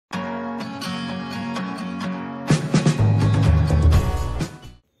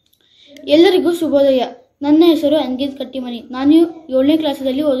ಎಲ್ಲರಿಗೂ ಶುಭೋದಯ. ನನ್ನ ಹೆಸರು ಅಂಕಿತ್ ಕಟ್ಟಿಮನಿ. ನಾನು 7ನೇ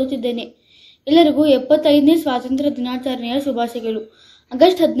ಕ್ಲಾಸಲ್ಲಿ ಓದುತ್ತಿದ್ದೇನೆ. ಎಲ್ಲರಿಗೂ 75ನೇ ಸ್ವಾತಂತ್ರ್ಯ ದಿನಾಚರಣೆಯ ಶುಭಾಶಯಗಳು.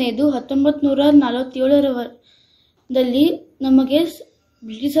 ಆಗಸ್ಟ್ 15, 1947ರಲ್ಲಿ ನಮಗೆ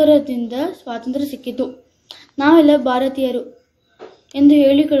ಬ್ರಿಟಿಷರಿಂದ ಸ್ವಾತಂತ್ರ್ಯ ಸಿಕ್ಕಿತು. ನಾವೆಲ್ಲ ಭಾರತೀಯರು ಎಂದು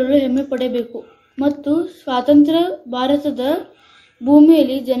ಹೇಳಿಕೊಳ್ಳಲು ಹೆಮ್ಮೆ ಪಡಬೇಕು ಮತ್ತು ಸ್ವಾತಂತ್ರ್ಯ ಭಾರತದ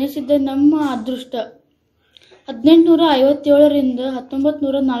ಭೂಮಿಯಲ್ಲಿ ಜನಿಸಿದ್ದ ನಮ್ಮ ಅದೃಷ್ಟ. 1857ರಿಂದ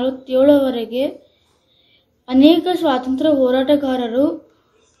 1947ವರೆಗೆ ಅನೇಕ ಸ್ವಾತಂತ್ರ್ಯ ಹೋರಾಟಗಾರರು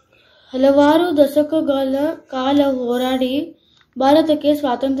ಹಲವಾರು ದಶಕಗಳ ಕಾಲ ಹೋರಾಡಿ ಭಾರತಕ್ಕೆ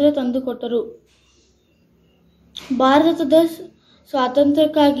ಸ್ವಾತಂತ್ರ್ಯ ತಂದುಕೊಟ್ಟರು. ಭಾರತದ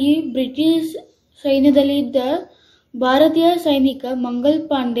ಸ್ವಾತಂತ್ರ್ಯಕ್ಕಾಗಿ ಬ್ರಿಟಿಷ್ ಸೈನ್ಯದಲ್ಲಿದ್ದ ಭಾರತೀಯ ಸೈನಿಕ ಮಂಗಲ್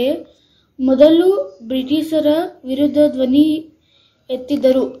ಪಾಂಡೆ ಮೊದಲು ಬ್ರಿಟಿಷರ ವಿರುದ್ಧ ಧ್ವನಿ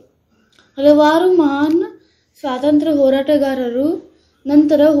ಎತ್ತಿದ್ದರು. ಹಲವಾರು ಮಹಾನ್ ಸ್ವಾತಂತ್ರ್ಯ ಹೋರಾಟಗಾರರು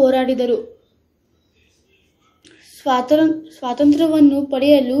ನಂತರ ಹೋರಾಡಿದರು. ಸ್ವಾತಂತ್ರ್ಯವನ್ನು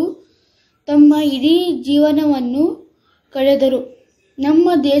ಪಡೆಯಲು ತಮ್ಮ ಇಡೀ ಜೀವನವನ್ನು ಕಳೆದರು. ನಮ್ಮ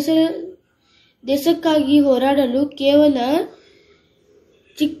ದೇಶಕ್ಕಾಗಿ ಹೋರಾಡಲು ಕೇವಲ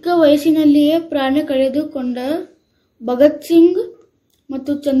ಚಿಕ್ಕ ವಯಸ್ಸಿನಲ್ಲಿಯೇ ಪ್ರಾಣ ಕಳೆದುಕೊಂಡ ಭಗತ್ ಸಿಂಗ್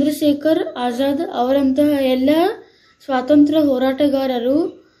ಮತ್ತು ಚಂದ್ರಶೇಖರ್ ಆಜಾದ್ ಅವರಂತಹ ಎಲ್ಲ ಸ್ವಾತಂತ್ರ್ಯ ಹೋರಾಟಗಾರರು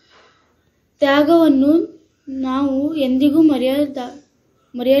ತ್ಯಾಗವನ್ನು ನಾವು ಎಂದಿಗೂ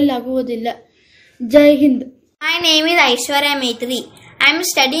ಮರೆಯಲಾಗುವುದಿಲ್ಲ. ಜೈ Hind. My name is Aishwarya Maitri. I am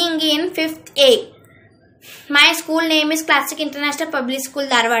studying in 5th A. My school name is Classic International Public School,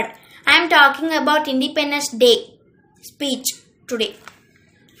 Dharwad. I am talking about Independence Day speech today.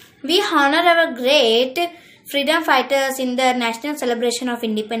 We honor our great freedom fighters in the national celebration of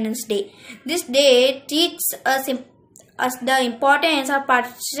Independence Day. This day teaches us the importance of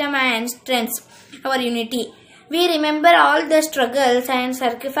patriotism and strengthens our unity. We remember all the struggles and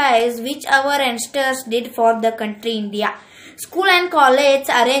sacrifice which our ancestors did for the country India. School and college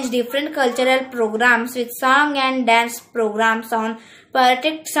arrange different cultural programs with song and dance programs on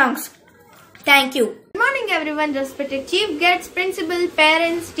patriotic songs. Thank you. Good morning everyone, respected chief guests, principal,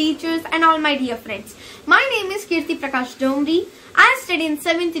 parents, teachers and all my dear friends. My name is Kirti Prakash Domri. I study in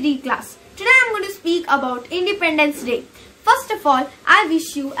 7th D class. Today I am going to speak about Independence Day. First of all, I wish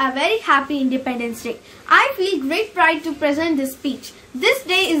you a very happy Independence Day. I feel great pride to present this speech. This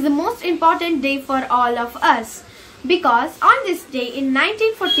day is the most important day for all of us because on this day in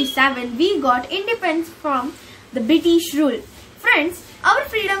 1947 we got independence from the British rule. Friends, our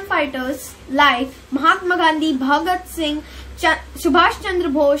freedom fighters like Mahatma Gandhi, Bhagat Singh, Subhash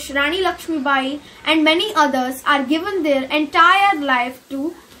Chandra Bose, Rani Lakshmibai and many others are given their entire life to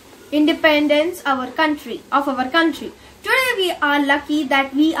independence of our country. Today we are lucky that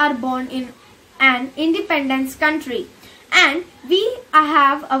we are born in an independence country and we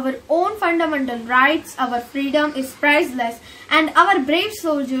have our own fundamental rights. Our freedom is priceless and our brave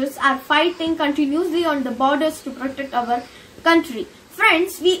soldiers are fighting continuously on the borders to protect our country.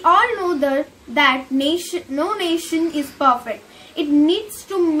 Friends, we all know that no nation is perfect. It needs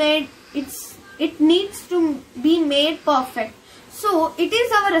to be made perfect. So it is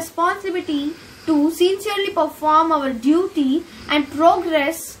our responsibility to sincerely perform our duty and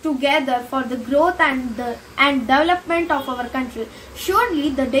progress together for the growth and development of our country. Surely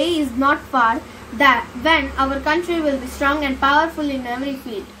the day is not far when our country will be strong and powerful in every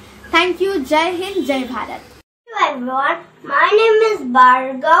field. Thank you. Jai Hind, Jai Bharat. Hello everyone, my name is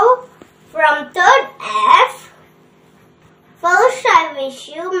Bhargav from 3rd F. First I wish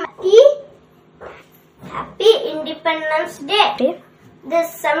you happy Independence Day. This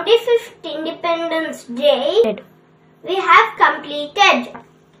 75th Independence Day we have completed.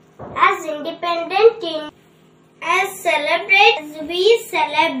 As independent we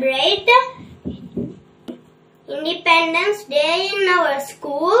celebrate Independence Day in our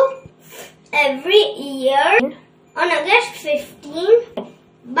school every year on August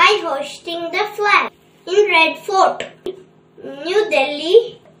 15 by hoisting the flag in Red Fort, New Delhi.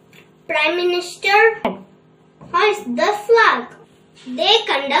 Prime Minister hoists the flag. They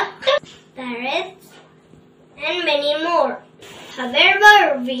conduct parades and many more. However,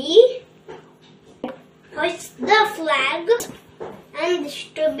 we hoist the flag and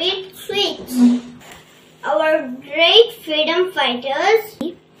distribute sweets. Our great freedom fighters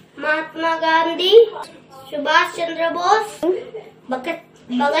Mahatma Gandhi, Subhash Chandra Bose,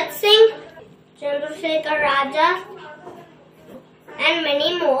 Bhagat Singh, Chandrasekhar Azad and many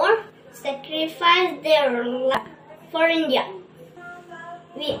more sacrificed their life for India.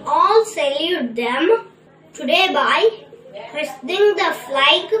 We all salute them today by hoisting the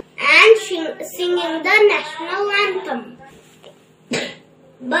flag and singing the national anthem.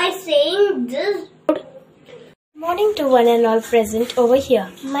 By saying one and all present over here.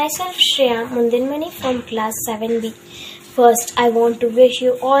 Myself Shreya Mundinmani from class 7B. First, I want to wish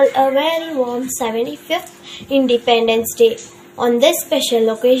you all a very warm 75th Independence Day. On this special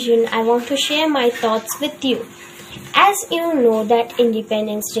occasion, I want to share my thoughts with you. As you know that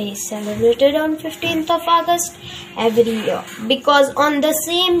Independence Day is celebrated on 15th of August every year, because on the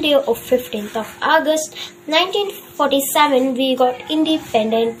same day of 15th of August 1947 we got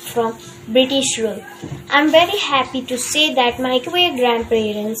independent from British rule. I am very happy to say that my great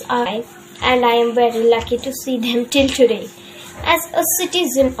grandparents are alive and I am very lucky to see them till today. As a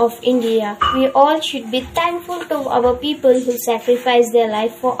citizen of India, we all should be thankful to our people who sacrificed their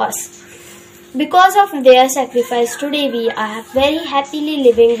life for us. Because of their sacrifice, today we are very happily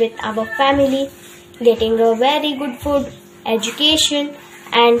living with our family, getting a very good food, education,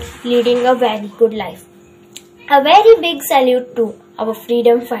 and leading a very good life. A very big salute to our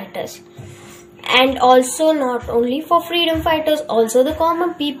freedom fighters. And also not only for freedom fighters, also the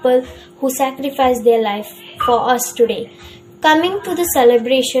common people who sacrificed their life for us today. Coming to the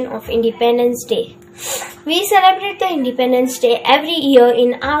celebration of Independence Day. We celebrate the Independence Day every year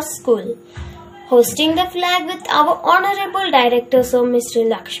in our school, hosting the flag with our Honorable Director Sir Mr.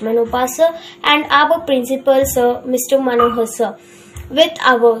 Lakshman Upasa and our Principal Sir Mr. Manohar Sir, with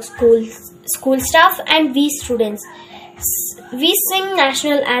our school staff and we students. We sing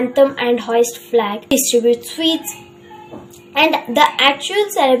national anthem and hoist flag, distribute sweets, and the actual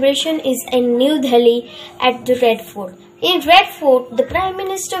celebration is in New Delhi at the Red Fort. In Red Fort, the Prime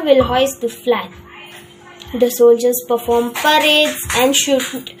Minister will hoist the flag. The soldiers perform parades and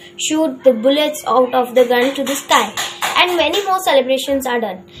shoot the bullets out of the gun to the sky, and many more celebrations are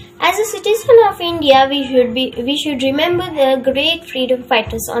done. As a citizen of India, we should remember the great freedom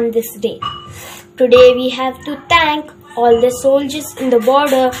fighters on this day. Today we have to thank all the soldiers in the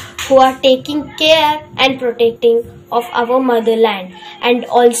border who are taking care and protecting of our motherland and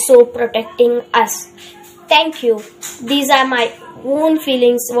also protecting us. Thank you. These are my own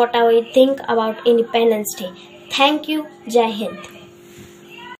feelings, what I think about Independence Day. Thank you. Jai Hind.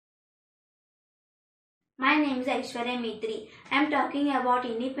 My name is Aishwarya Maitri. I am talking about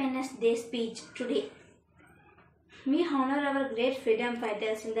Independence Day speech today. We honor our great freedom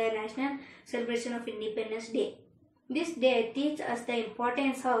fighters in the national celebration of Independence Day. This day teaches us the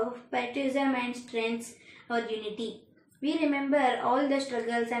importance of patriotism and strengthens our unity. We remember all the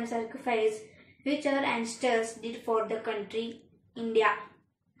struggles and sacrifice which our ancestors did for the country, India.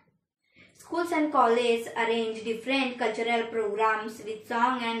 Schools and colleges arrange different cultural programs with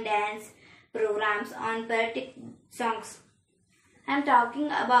song and dance programs on patriotic songs. I am talking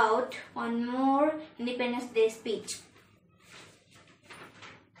about one more Independence Day speech.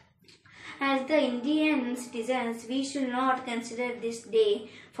 As the Indian citizens, we should not consider this day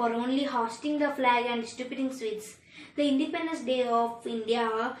for only hosting the flag and distributing sweets. The Independence Day of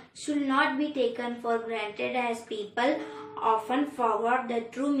India should not be taken for granted, as people often forget the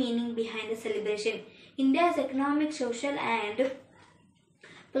true meaning behind the celebration. India's economic, social and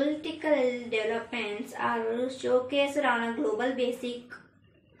political developments are showcased on a global basis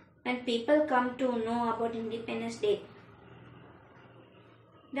when people come to know about Independence Day.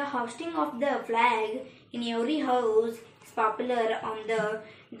 The hosting of the flag in every house is popular on the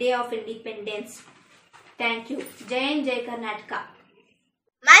day of independence. Thank you. Jai Hind, Jai Karnataka.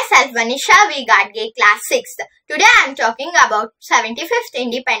 Myself Vanisha V. Gadge, class 6th. Today I am talking about 75th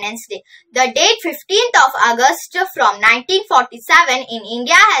Independence Day. The date 15th of August from 1947 in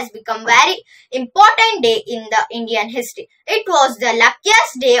India has become very important day in the Indian history. It was the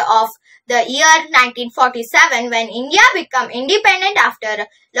luckiest day of the year 1947 when India became independent after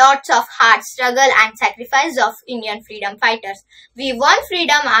lots of hard struggle and sacrifice of Indian freedom fighters. We won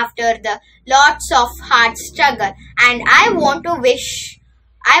freedom after the lots of hard struggle, and I want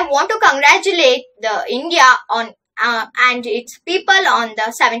to congratulate the India on and its people on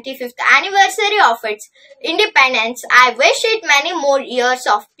the 75th anniversary of its independence. I wish it many more years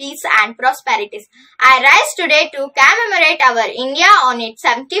of peace and prosperities. I rise today to commemorate our India on its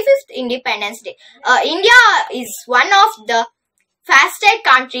 75th Independence Day. India is one of the fastest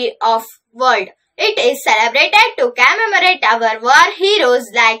country of world. It is celebrated to commemorate our war heroes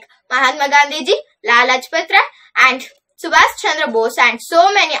like Mahatma Gandhi ji, Lala Lajpat Rai and Subhash Chandra Bose and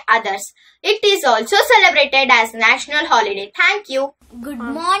so many others. It is also celebrated as national holiday. Thank you. Good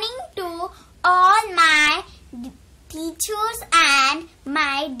morning to all my teachers and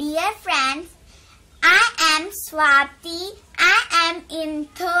my dear friends. I am Swati. I am in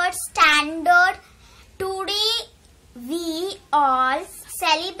 3rd standard. Today we all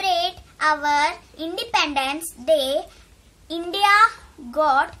celebrate our Independence Day. India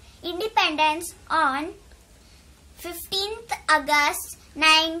got independence on 15th August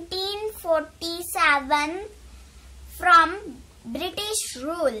 1947 from British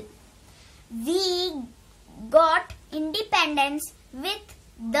rule. We got independence with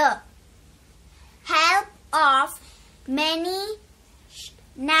the help of many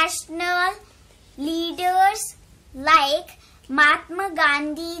national leaders like Mahatma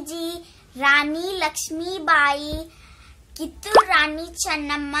Gandhi ji, Rani Lakshmi Bai, Kittur Rani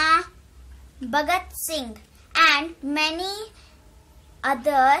Channamma, Bhagat Singh and many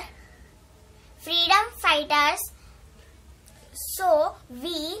other freedom fighters. So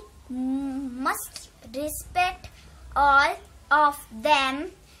we must respect all of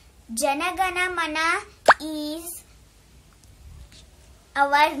them. Jana Gana Mana is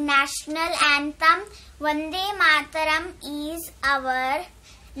our national anthem. Vande Mataram is our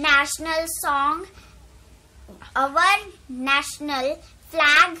national song. Our national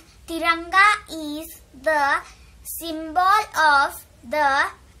flag, Tiranga, is the symbol of the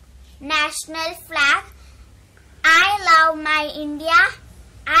national flag. I love my India.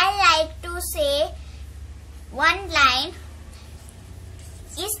 I like to say one line,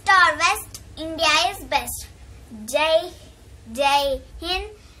 East or West, India is best. Jai Hind,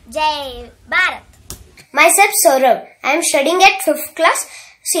 Jai Bharat. Myself Saurabh. I am studying at 5th class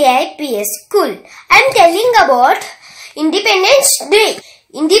CIPS school. I am telling about Independence Day.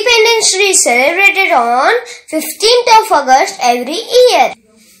 Independence Day is celebrated on 15th of August every year.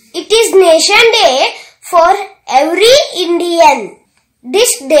 It is Nation Day for every Indian.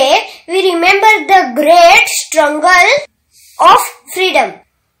 This day we remember the great struggle of freedom.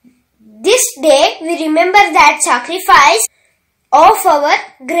 This day we remember that sacrifice of our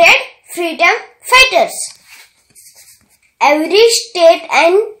great freedom fighters. Every state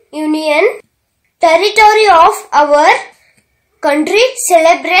and union territory of our country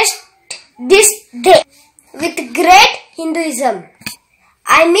celebrates this day with great Hinduism.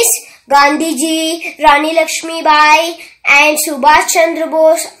 I miss Gandhi ji, Rani Lakshmi Bai and Subhash Chandra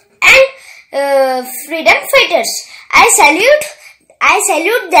Bose and freedom fighters. I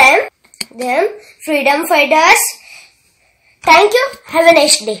salute them freedom fighters. Thank you. Have a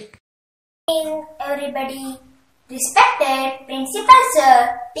nice day. Everybody, respected principal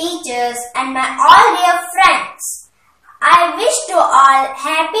sir, teachers and my all dear friends. I wish to all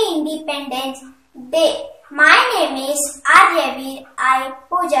happy Independence Day. My name is Aryavir I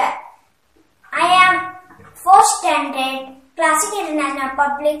Puja. I am 4th standard Classic International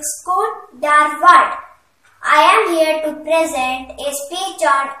Public School, Dharwad. I am here to present a speech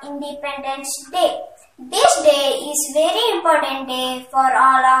on Independence Day. This day is very important day for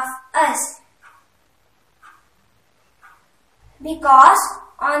all of us because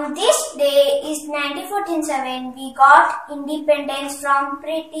on this day is 1947 we got independence from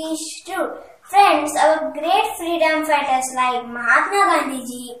British rule. Friends, our great freedom fighters like Mahatma Gandhi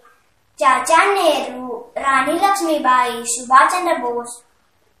ji, Chacha Nehru, Rani Lakshmi Bai, Subhash Chandra Bose,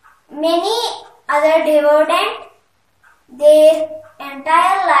 many other devoted their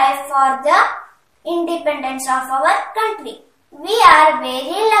entire life for the independence of our country. We are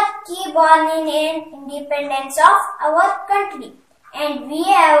very lucky born in an independence of our country and we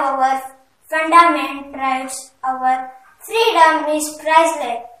have our fundamental rights. Our freedom is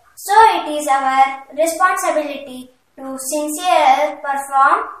priceless. So it is our responsibility to sincerely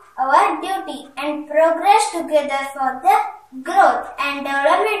perform our duty and progress together for the growth and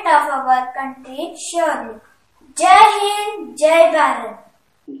development of our country surely. Jai Hind, Jai Bharat.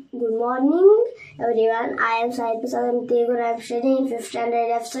 Good morning everyone. I am CIPS. I am studying in 5th standard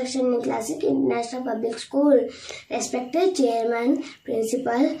F section in Classic International Public School. Respected chairman,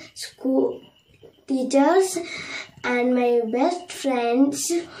 principal, school teachers and my best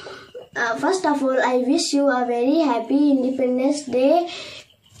friends. First of all, I wish you a very happy Independence Day.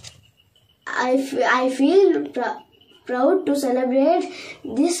 I feel proud to celebrate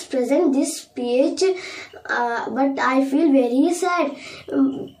this speech, but I feel very sad.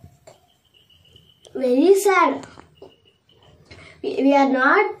 We are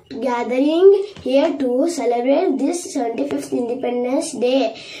not gathering here to celebrate this 75th Independence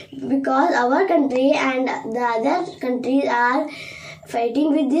Day because our country and the other countries are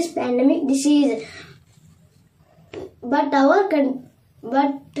fighting with this pandemic disease. But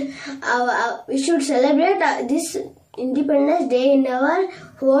we should celebrate this Independence Day in our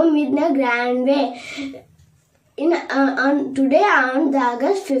home in a grand way. Today on the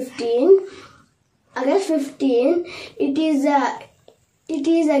August 15, it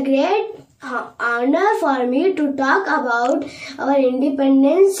is a great honor for me to talk about our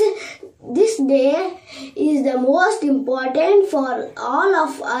independence. This day is the most important for all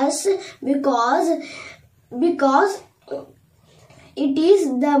of us because because it is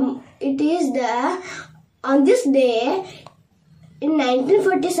the on this day in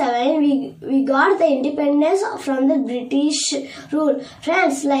 1947 we got the independence from the British rule.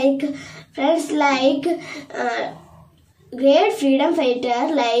 Friends like great freedom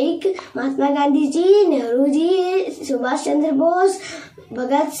fighter like Mahatma Gandhi ji, Nehru ji, Subhash Chandra Bose,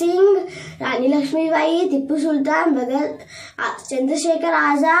 Bhagat Singh, Rani Lakshmi Bai, Tipu Sultan, Chandrasekhar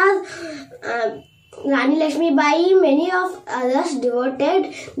Azad, Rani Lakshmi Bai, many of others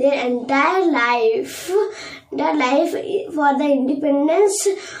devoted their entire life for the independence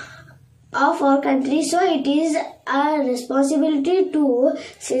of our country. So it is a responsibility to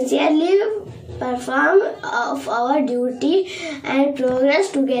sincerely perform of our duty and progress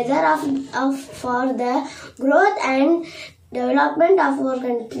together for the growth and development of our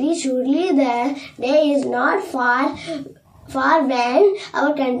country. Surely the day is not far when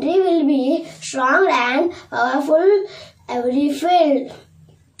our country will be strong and powerful every field.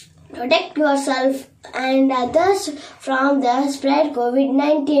 Protect yourself and others from the spread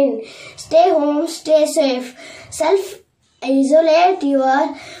COVID-19. Stay home, stay safe. Isolate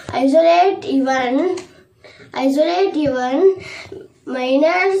even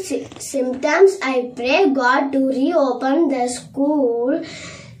minor symptoms. I pray God to reopen our school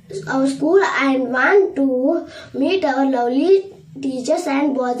and want to meet our lovely teachers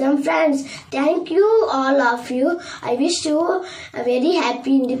and bosom friends. Thank you all of you. I wish you a very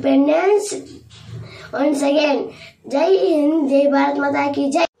happy independence. Once again, Jai Hind, Jai Bharat Mata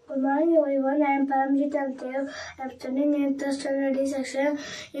Ki Jai. Good morning everyone, I am Paramjit Amtev. I am studying in 3rd standard D section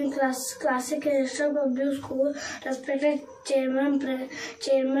in Classic International Public School. Respected chairman,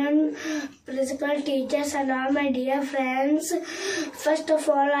 principal, teachers and all my dear friends. First of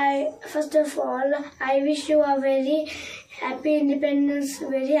all, I wish you a very happy Independence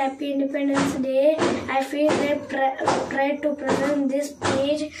Day. I feel very proud to present this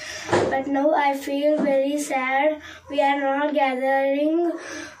speech, but now I feel very sad. We are not gathering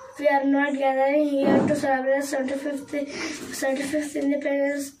here to celebrate 75th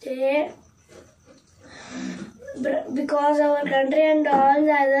Independence Day because our country and all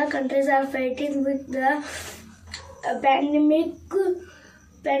the other countries are fighting with the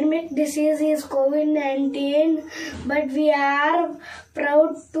pandemic disease is COVID-19, but we are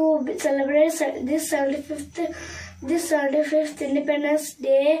proud to celebrate this 75th Independence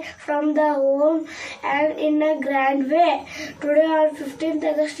Day from the home and in a grand way. Today on 15th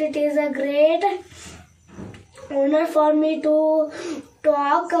August, it is a great honor for me to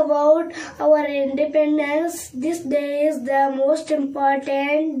talk about our independence. This day is the most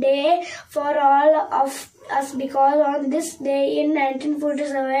important day for all of us because on this day in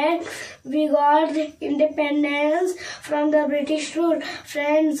 1947 we got independence from the British rule.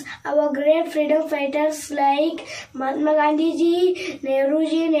 Friends, our great freedom fighters like Mahatma Gandhi ji, Nehru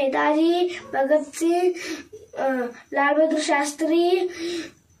ji, Netaji, Bhagat Singh, Lal Bahadur Shastri,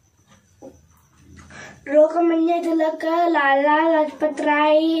 Lokmanya Tilak, Lala Lajpat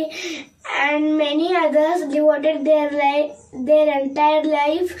Rai and many others devoted their entire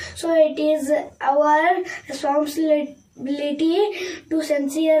life. So it is our responsibility to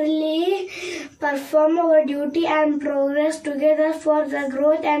sincerely perform our duty and progress together for the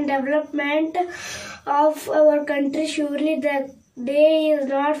growth and development of our country. Surely the day is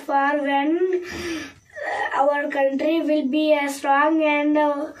not far when our country will be as strong and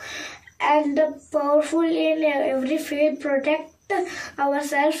powerful in every field. Protect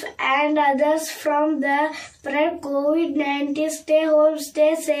ourselves and others from the spread COVID-19. Stay home,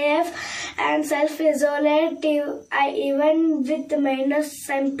 stay safe and self-isolate even with minor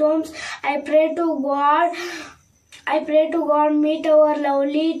symptoms. I pray to God meet our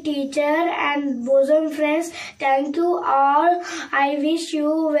lovely teacher and bosom friends. Thank you all. I wish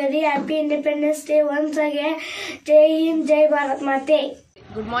you very happy Independence Day once again. Jai Hind, Jai Bharat Mate.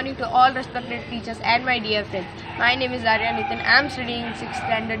 Good morning to all respected teachers and my dear friends. My name is Arya Nitin. I am studying 6th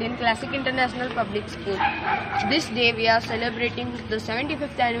standard in Classic International Public School. This day we are celebrating the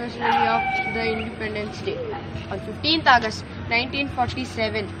 75th anniversary of the Independence Day. On 15th August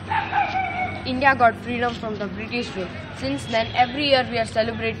 1947, India got freedom from the British rule. Since then, every year we are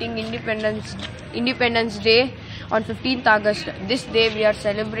celebrating Independence Day on 15th August. This day we are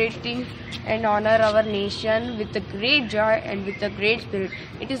celebrating and honor our nation with a great joy and with a great spirit.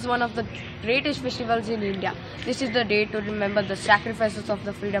 It is one of the greatest festivals in India. This is the day to remember the sacrifices of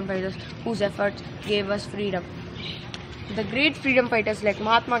the freedom fighters whose efforts gave us freedom. the great freedom fighters like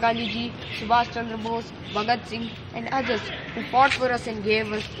Mahatma Gandhi ji, Subhash Chandra Bose, Bhagat Singh and others who fought for us and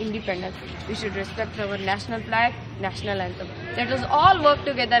gave us independence. We should respect our national flag, national anthem. Let us all work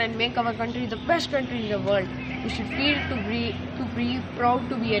together and make our country the best country in the world. We should feel to be proud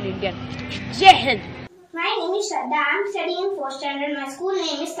to be an Indian. Jai Hind! My name is Shraddha. I am studying in 4th standard. My school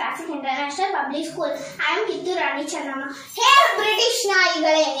name is Classic International Public School. I am Kittur Rani Channamma. Hey British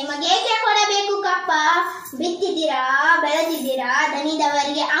ನಾಯಿಗಳೇ, ನಿಮಗೇಕೆ ಕೊಡಬೇಕು ಕಪ್ಪ? ಬಿತ್ತಿದ್ದೀರಾ, ಬೆಳೆದಿದ್ದೀರಾ,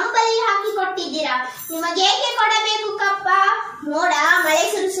 ದನಿದವರಿಗೆ ಅಂಬಲಿ ಹಾಕಿ ಕೊಟ್ಟಿದ್ದೀರಾ. ನಿಮಗೇಕೆ ಕೊಡಬೇಕು ಕಪ್ಪ? ಮೋಡ ಮಳೆ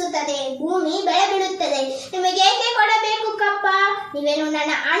ಸುರಿಸುತ್ತದೆ, ಭೂಮಿ ಬೆಳೆ ಬಿಡುತ್ತದೆ. ನಿಮಗೇಕೆ ಕೊಡಬೇಕು ಕಪ್ಪ? ನೀವೇನು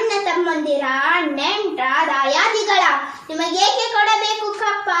ನನ್ನ ಅಣ್ಣ ತಮ್ಮಂದಿರ, ನೆಂಟ್ರ, ದಾಯಾದಿಗಳ. ನಿಮಗೇಕೆ ಕೊಡಬೇಕು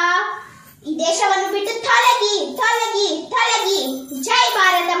ಕಪ್ಪ? ಈ ದೇಶವನ್ನು ಬಿಟ್ಟು ತೊಲಗಿ ತೊಲಗಿ ತೊಲಗಿ. ಜೈ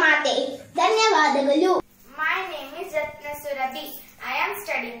ಭಾರತ ಮಾತೆ. ಧನ್ಯವಾದಗಳು. My name is Ratna Surabhi. I am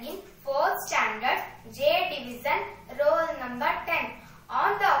studying in 4th standard J division, roll number 10.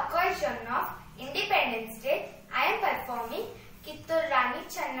 On the occasion of Independence Day, I am performing Kittur Rani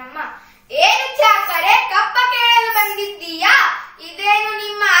Channamma. ಏನು ಚಾಕರೆ ಕಪ್ಪ ಕೇಳಲು ಬಂದಿದ್ದೀಯಾ? ಇದೇನು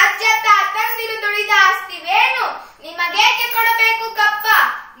ನಿಮ್ಮ ಅಜ್ಜ ತಾತಂದಿರು ದುಡಿದ ಆಸ್ತಿವೇನು? ನಿಮಗೇಕೆ ಕೊಡಬೇಕು ಕಪ್ಪ?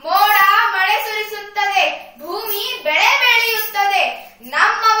 ಮೋಡ ಮಳೆ ಸುರಿಸುತ್ತದೆ, ಭೂಮಿ ಬೆಳೆ ಬೆಳೆಯುತ್ತದೆ.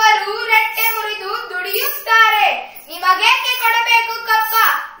 ನಮ್ಮವರು ರೆಟ್ಟೆ ಮುರಿದು ದುಡಿಯುತ್ತಾರೆ. ನಿಮಗೇಕೆ ಕೊಡಬೇಕು ಕಪ್ಪ?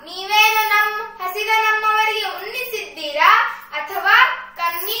 ನೀವೇನು ಹಸಿದ ನಮ್ಮವರಿಗೆ ಉಣ್ಣಿಸಿದ್ದೀರಾ ಅಥವಾ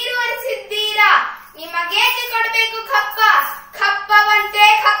ಕಣ್ಣೀರು ಒರೆಸಿದ್ದೀರಾ? ನಿಮಗೇಕೆ ಕೊಡಬೇಕು ಕಪ್ಪ? ಕಪ್ಪವಂತೆ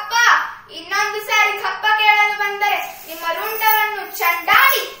ಕಪ್ಪ. ಇನ್ನೊಂದು ಸಾರಿ ಕಪ್ಪ ಕೇಳಲು ಬಂದರೆ ನಿಮ್ಮ ರುಂಡವನ್ನು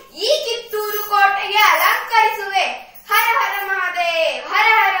ಚಂಡಾಡಿ ಈ ಕಿತ್ತೂರು ಕೋಟೆಗೆ ಅಲಂಕರಿಸುವೆ. ಹರ ಹರ ಮಹಾದೇವ್, ಹರ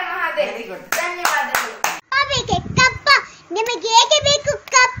ಹರ ಮಹಾದೇವ್. ಧನ್ಯವಾದಗಳು. ಕಪ್ಪ ನಿಮಗೆ ಏಕೆ ಬೇಕು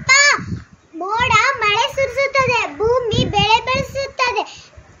ಕಪ್ಪ? ಮೋಡ ಮಳೆ ಸುರಿಸುತ್ತದೆ, ಭೂಮಿ ಬೆಳೆ ಬೆಳೆಸುತ್ತದೆ.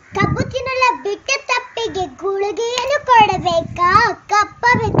 ಕಬ್ಬು ತಿನ್ನಲು ಬಿಟ್ಟ ತಪ್ಪಿಗೆ ಗುಳಿಗೆಯನ್ನು ಕೊಡಬೇಕಾ? ಕಪ್ಪ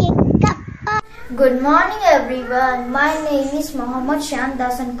ಬೇಕೆ ಕಪ್ಪ. Good morning everyone. My name is Mohammad Shan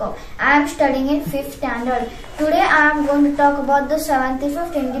Dasanko. I am studying in 5th standard. Today I am going to talk about the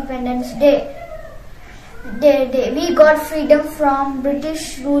 75th Independence Day. We got freedom from British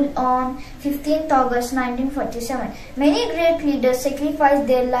rule on 15th August 1947. Many great leaders sacrificed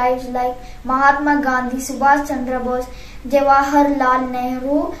their lives like Mahatma Gandhi, Subhash Chandra Bose, Jawaharlal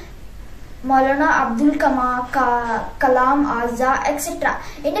Nehru, Maulana Abdul Kalam Azad, etc.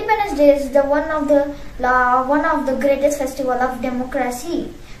 Independence Day is one of the greatest festival of democracy.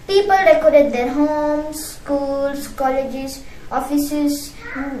 People decorate their homes, schools, colleges, offices,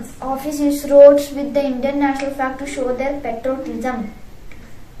 roads with the Indian national flag to show their patriotism.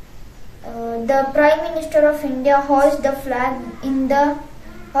 The Prime Minister of India hoists the flag in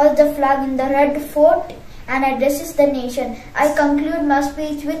the Red Fort and addresses the nation. I conclude my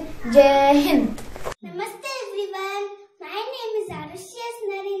speech with Jai Hind. Namaste everyone. My name is Arushya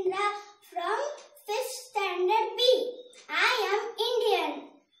Narendra from 5th standard B. I am Indian.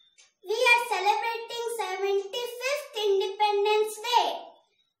 We are celebrating 75th Independence Day.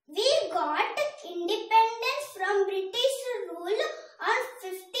 We got independence from British rule on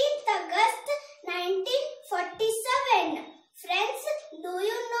 15th August 1947. Friends, do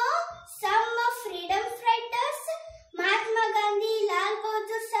you know some freedom fighters? Mahatma Gandhi, Lal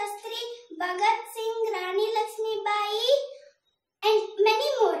Bahadur Shastri, Bhagat Singh, Rani Lakshmi Bai and many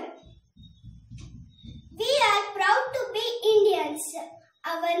more. We are proud to be Indians.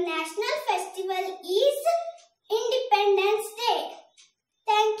 Our national festival is Independence Day.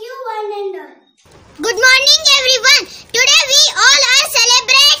 Thank you one and all. Good morning everyone. Today we all are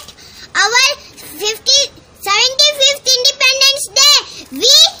celebrate our 75th Independence Day.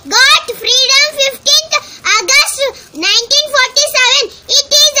 We got freedom 15th August 1947. It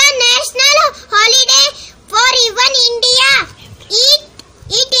is a national holiday for even India.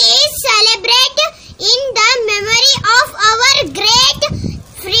 It is celebrated in the memory of our great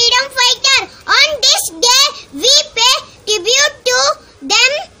freedom fighter. On this day, we pay tribute to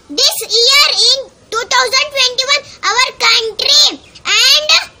them. This year in 2021, our country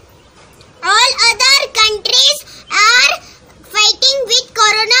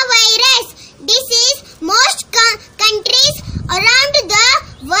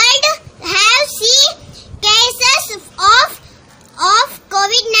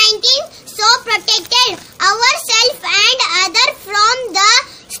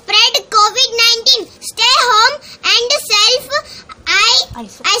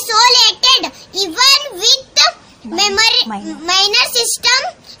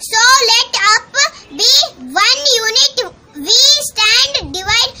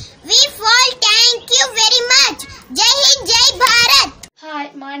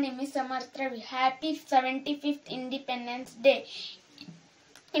Samarthravi. Happy 75th Independence Day.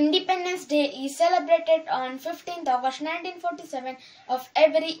 Independence Day is celebrated on 15th August 1947 of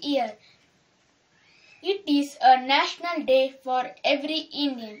every year. It is a national day for every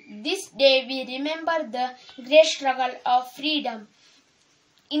Indian. This day we remember the great struggle of freedom.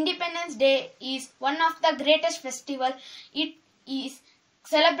 Independence Day is one of the greatest festivals. It is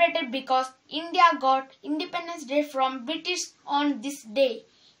celebrated because India got Independence Day from British on this day.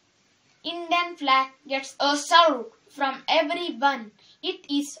 Indian flag gets a salute from everyone. It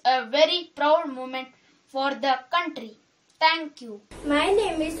is a very proud moment for the country. Thank you. My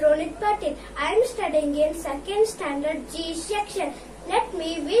name is Ronit Patil. I am studying in 2nd Standard G section. Let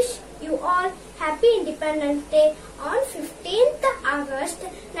me wish you all Happy Independence Day. On 15th August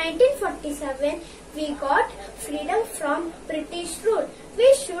 1947, we got freedom from British rule.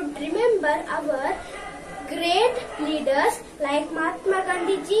 We should remember our great leaders like Mahatma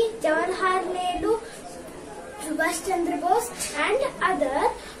Gandhi ji, Jawaharlal Nehru, Subhash Chandra Bose and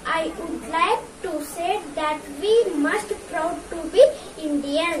others. I would like to say that we must proud to be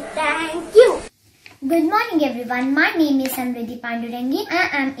Indian. Thank you. Good morning everyone. My name is Samriddhi Pandurangi. I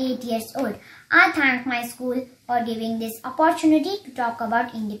am 8 years old. I thank my school for giving this opportunity to talk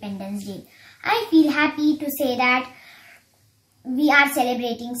about Independence Day. I feel happy to say that we are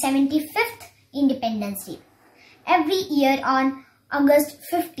celebrating 75th Independence Day. Every year on August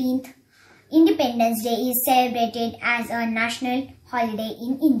 15th, Independence Day is celebrated as a national holiday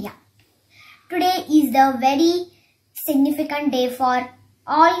in India. Today is the very significant day for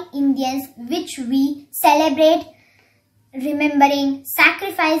all Indians, which we celebrate remembering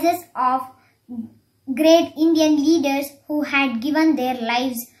sacrifices of great Indian leaders who had given their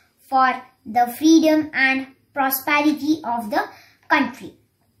lives for the freedom and prosperity of the country.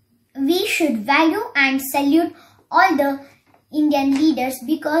 We should value and salute all the Indian leaders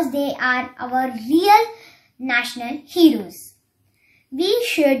because they are our real national heroes. We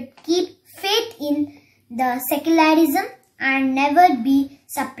should keep faith in the secularism and never be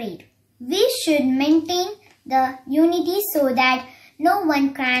separate. We should maintain the unity so that no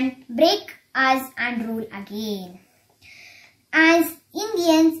one can break us and rule again. As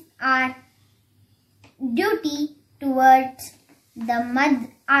Indians, our duty towards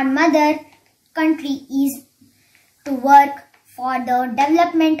our mother country is to work for the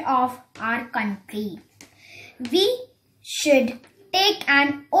development of our country. We should take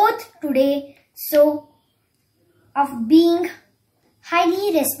an oath today of being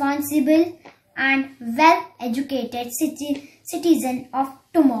highly responsible and well-educated citizen of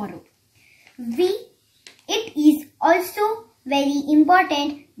tomorrow. It is also very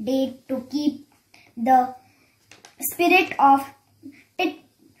important day to keep the spirit of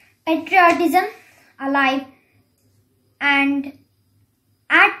patriotism alive and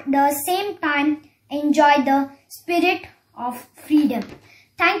at the same time enjoy the spirit of freedom.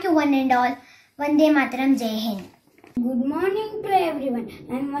 Thank you one and all. Vande Mataram. Jai Hind. Good morning to everyone.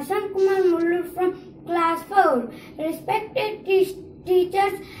 I am Vasant Kumar Mullu from class 4. Respected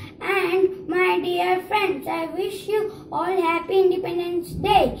teachers and my dear friends, I wish you all happy Independence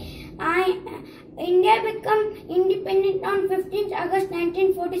Day. India became independent on 15th August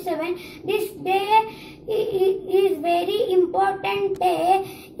 1947. This day is very important day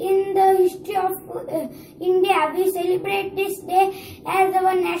in the history of India. We celebrate this day as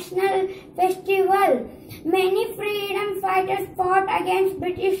our national festival. Many freedom fighters fought against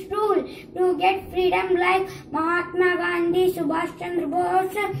British rule to get freedom, like Mahatma Gandhi, Subhash Chandra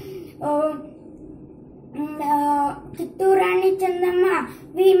Bose, Rani Chandama.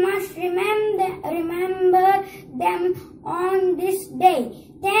 We must remember them on this day.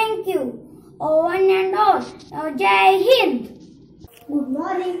 Thank you. One and all. Jai Hind. Good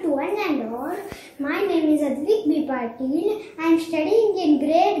morning to one and all. My name is Advik B. Patil. I am studying in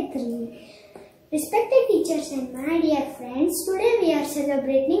grade 3. Respected teachers and my dear friends, today we are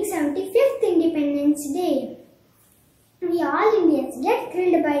celebrating 75th Independence Day. We all Indians get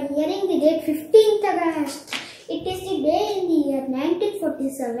thrilled by hearing the date 15th August. It is the day in the year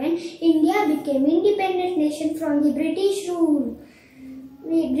 1947 India became independent nation from the British rule.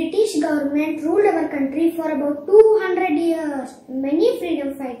 The British government ruled our country for about 200 years. Many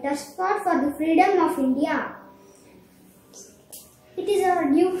freedom fighters fought for the freedom of India. It is our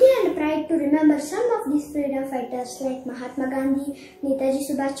duty and pride to remember some of these freedom fighters like Mahatma Gandhi, Netaji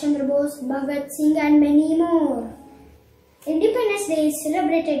Subhash Chandra Bose, Bhagat Singh and many more. Independence Day is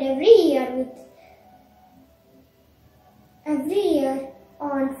celebrated every year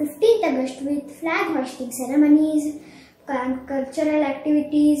on 15th August with flag hoisting ceremonies, cultural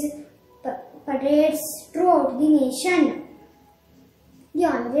activities, parades throughout the nation. The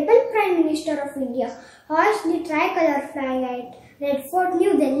Honorable Prime Minister of India hoists the tricolour flag at Red Fort,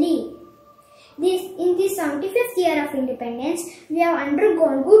 New Delhi. In the 75th year of independence, we have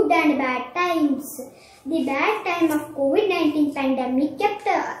undergone good and bad times. The bad time of COVID-19 pandemic kept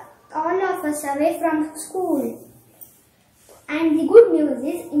all of us away from school. And the good news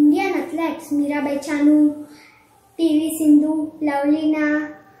is Indian athletes Mirabai Chanu, PV Sindhu,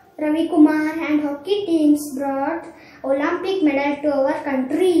 Lavlina, Ravi Kumar and hockey teams brought Olympic medal to our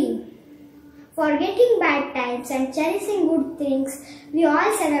country. Forgetting bad times and cherishing good things, we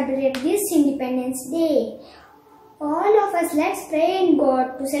all celebrate this Independence Day. All of us, let's pray in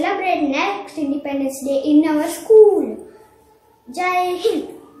God to celebrate next Independence Day in our school. Jai Hind.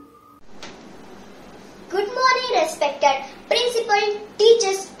 Good morning, respected principal,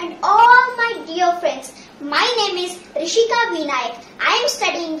 teachers and all my dear friends. My name is Rishika Vinayak. I am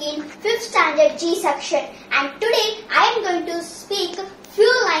studying in 5th standard G section and today I am going to speak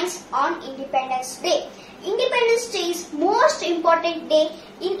few lines on Independence Day. Independence Day is most important day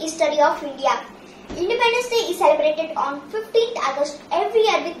in history of India. Independence Day is celebrated on 15th August every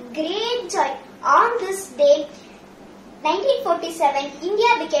year with great joy. On this day, 1947, India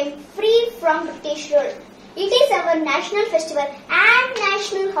became free from British rule. It is our national festival and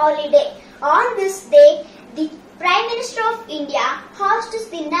national holiday. On this day, the Prime Minister of India hoists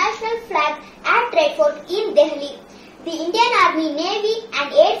the national flag at Red Fort in Delhi. The Indian Army, Navy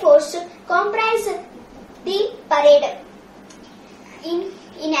and Air Force comprise the parade.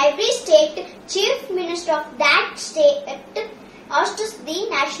 In every state, Chief Minister of that state hoists the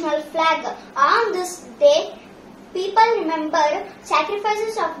national flag. On this day, people remember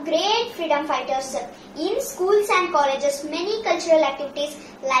sacrifices of great freedom fighters. In schools and colleges, many cultural activities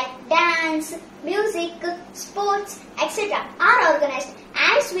like dance, music, sports, etc. are organized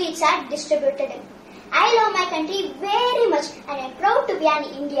and sweets are distributed. I love my country very much and I am proud to be an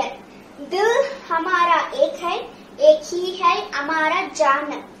Indian. Dil hamara ek hai, ek hi hai hamara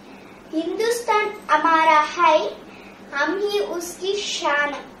jaan. Hindustan hamara hai, hum hi uski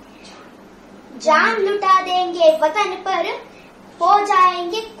shaan. जान लुटा देंगे वतन पर हो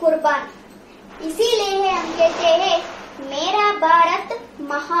जाएंगे कुर्बान इसीलिए हम कहते हैं मेरा भारत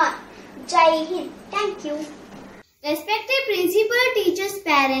महान जय Hind thank you Respected principal, teachers,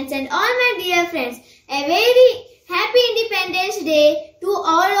 parents and all my dear friends, a very happy Independence Day to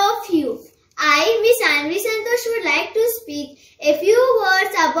all of you. I, Miss Anvi Santosh, would like to speak a few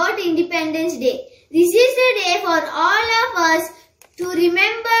words about Independence Day. This is the day for all of us to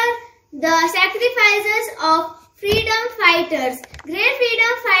remember the sacrifices of freedom fighters. Great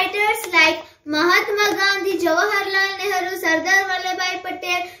freedom fighters like Mahatma Gandhi, Jawaharlal Nehru, Sardar Vallabhbhai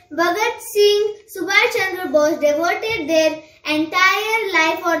Patel, Bhagat Singh, Subhash Chandra Bose devoted their entire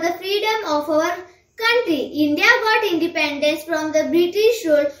life for the freedom of our country. India got independence from the British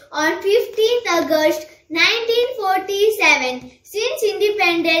rule on 15th August 1947. Since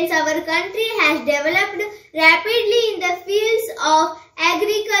independence, our country has developed rapidly in the fields of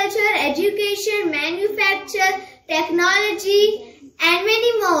agriculture, education, manufacture, technology and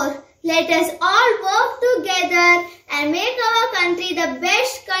many more. Let us all work together and make our country the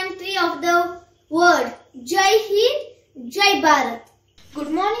best country of the world. Jai Hind, Jai Bharat. Good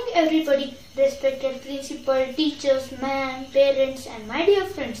morning everybody, respected principal, teachers, ma'am, parents and my dear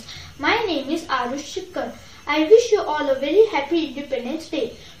friends. My name is Arush Shikkar. I wish you all a very happy Independence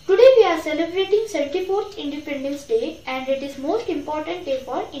Day. Today we are celebrating 74th Independence Day and it is most important day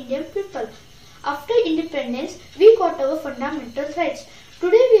for Indian people. After independence, we got our fundamental rights.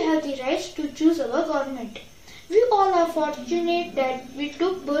 Today we have the rights to choose our government. We all are fortunate that we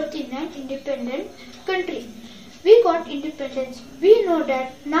took birth in an independent country. We got independence. We know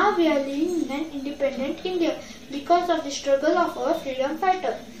that now we are living in an independent India because of the struggle of our freedom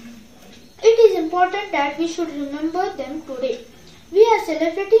fighter. It is important that we should remember them today. We are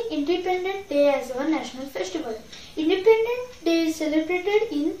celebrating Independence Day as our national festival. Independence Day is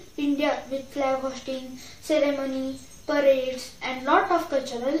celebrated in India with flag hosting, ceremony, parades and lot of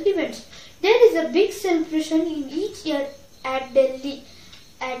cultural events. There is a big celebration in each year at Delhi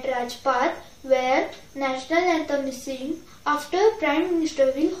at Rajpath where national anthem is sung. After Prime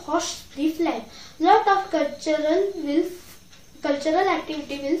Minister will hoist the flag. Lot of cultural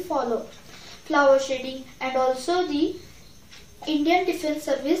activity will follow. Flower shading and also the Indian Defence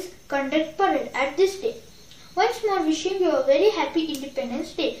Service conduct parade at this day. Once more wishing you a very happy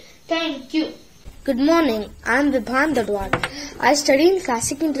Independence Day. Thank you. Good morning, I am Vibhan Dharwad. I study in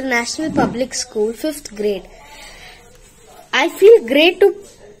Classic International Public School, 5th grade. I feel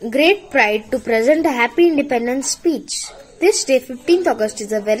great pride to present a happy independence speech. This day, 15th August,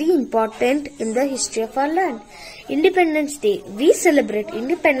 is a very important in the history of our land. Independence Day. We celebrate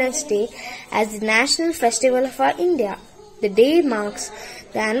Independence Day as the national festival of our India. The day marks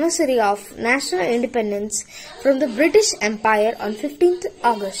the anniversary of national independence from the British Empire on 15th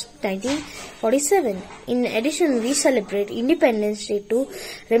August 1947. In addition, we celebrate Independence Day to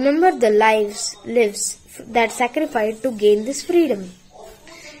remember the lives that sacrificed to gain this freedom.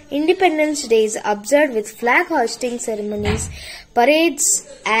 Independence Day is observed with flag hoisting ceremonies, parades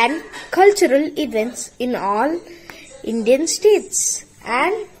and cultural events in all Indian states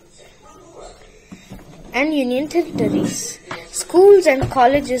and union territories. Schools and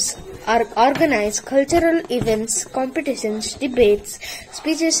colleges organize cultural events, competitions, debates,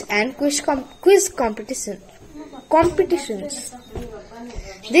 speeches and quiz competitions.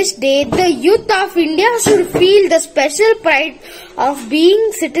 This day, the youth of India should feel the special pride of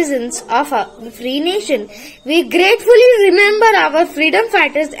being citizens of a free nation. We gratefully remember our freedom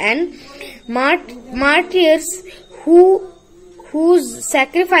fighters and martyrs whose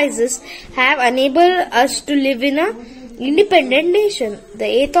sacrifices have enabled us to live in an independent nation. The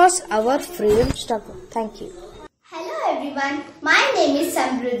ethos of our freedom struggle. Thank you. Hello everyone, my name is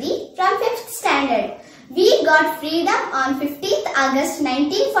Samruddhi from 5th standard. We got freedom on 15th August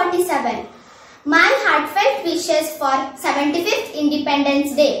 1947. My heartfelt wishes for 75th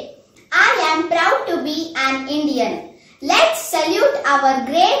Independence Day. I am proud to be an Indian. Let's salute our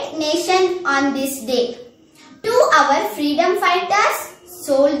great nation on this day. To our freedom fighters,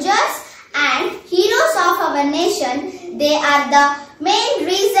 soldiers and heroes of our nation, they are the main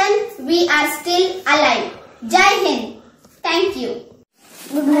reason we are still alive. Jai Hind. Thank you.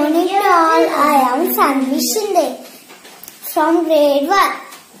 Good morning to all. I am Sanvi Shinde from grade 1.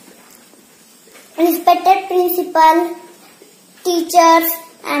 Respected principal, teachers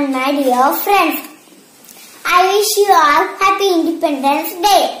and my dear friends, I wish you all happy Independence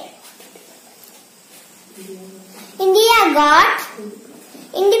Day. India got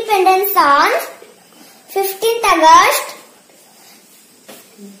independence on 15th August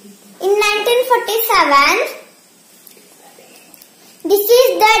in 1947. This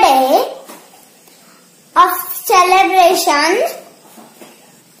is the day of celebration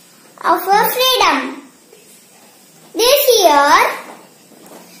of our freedom. This year,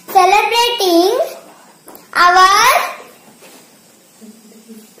 celebrating our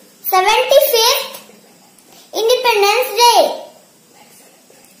 75th Independence Day.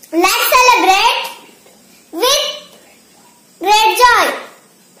 Let's celebrate with great joy.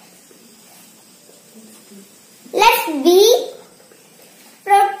 Let's be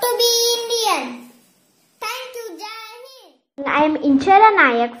proud to be Indian. Thank you, Jai Hind. I am Inchara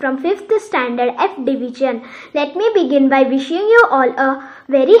Nayak from 5th Standard F Division. Let me begin by wishing you all a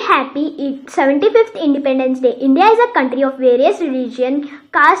very happy 75th Independence Day. India is a country of various religion,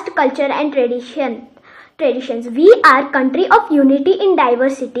 caste, culture and traditions. We are country of unity in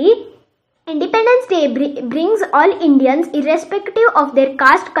diversity. Independence Day brings all Indians irrespective of their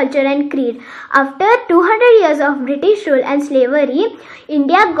caste, culture and creed. After 200 years of British rule and slavery,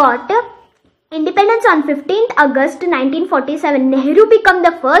 India got independence on 15th August 1947. Nehru became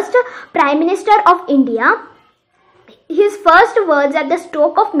the first Prime Minister of India. His first words at the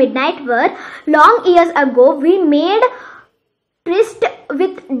stroke of midnight were, "Long years ago we made tryst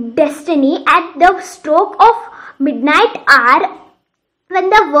with destiny at the stroke of midnight hour. When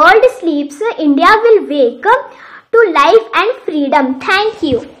the world sleeps, India will wake to life and freedom." Thank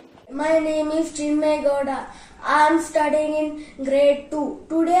you. My name is Chinmay Gowda. I am studying in grade 2.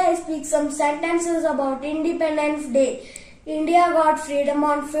 Today I speak some sentences about Independence Day. India got freedom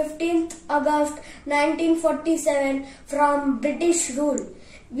on 15th August 1947 from British rule.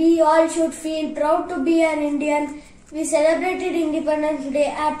 We all should feel proud to be an Indian. We celebrated Independence Day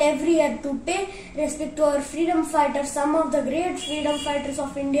at every year to pay respect to our freedom fighters, some of the great freedom fighters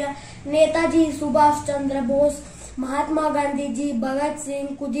of India, Netaji Subhash Chandra Bose, Mahatma Gandhi ji, Bhagat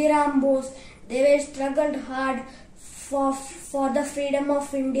Singh, Khudiram Bose. They were struggled hard for the freedom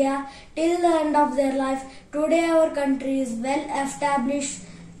of India till the end of their life. Today our country is well established,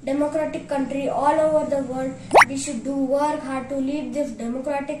 democratic country all over the world. We should do work hard to lead this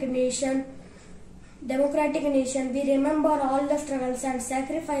democratic nation. We remember all the struggles and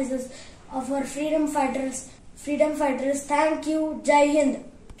sacrifices of our freedom fighters. Thank you. Jai Hind.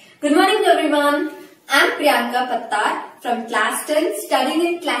 Good morning everyone. I am Priyanka Pattar from class 10 studying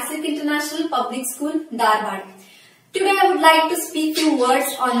in Classic International Public School, Dharwad. Today I would like to speak few words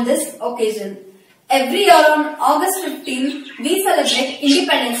on this occasion. Every year on August 15, we celebrate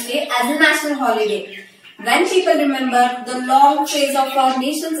Independence Day as a national holiday. When people remember the long phase of our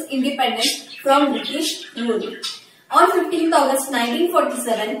nation's independence from British rule. On 15th August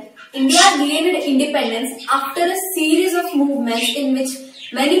 1947, India gained independence after a series of movements in which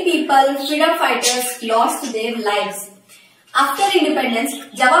many people, freedom fighters, lost their lives. After independence,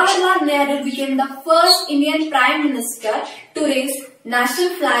 Jawaharlal Nehru became the first Indian Prime Minister to raise national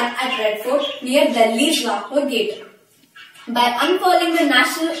flag at Red Fort near Delhi's Lahore Gate. By unfurling the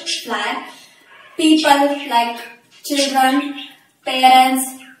national flag, people like children, parents,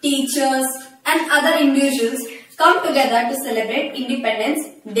 teachers and other individuals come together to celebrate Independence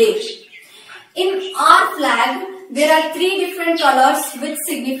Day. In our flag, there are 3 different colors which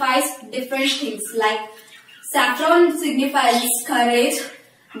signifies different things, like saffron signifies courage,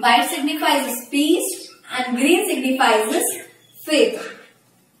 white signifies peace and green signifies faith.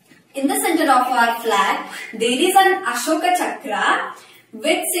 In the center of our flag, there is an Ashoka Chakra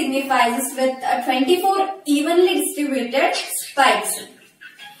which signifies with 24 evenly distributed spikes.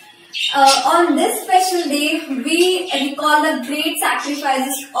 On this special day, we recall the great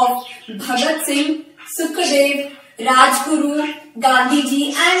sacrifices of Bhagat Singh, Sukhdev, Rajguru,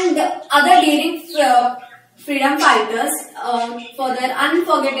 Gandhiji and other daring freedom fighters for their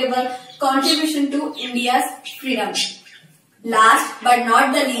unforgettable contribution to India's freedom. Last but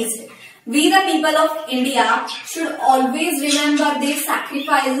not the least, we the people of India should always remember their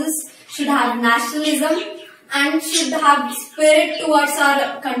sacrifices, should have nationalism and should have spirit towards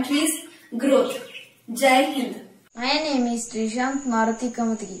our country's growth. Jai Hind. My name is Trishant Maruti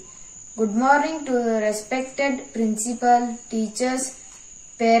Kamatgi. Good morning to the respected principal, teachers,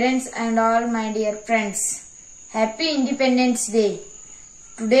 parents and all my dear friends. Happy Independence Day.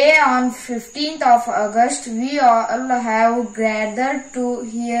 Today on 15th of August, we all have gathered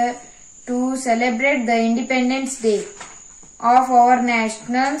here to celebrate the Independence Day of our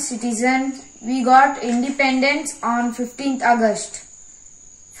national citizens. We got independence on 15th August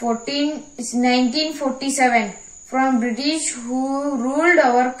 1947 from British who ruled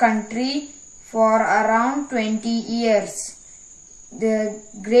our country for around 20 years. The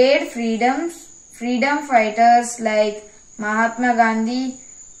great freedom fighters like Mahatma Gandhi,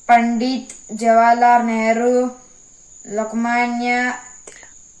 Pandit Jawaharlal Nehru, Lokmanya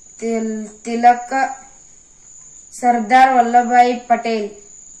Tilak, Sardar Vallabhbhai Patel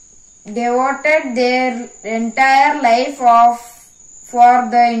devoted their entire life for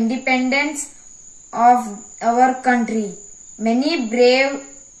the independence of our country. Many brave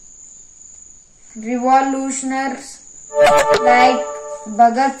revolutionaries like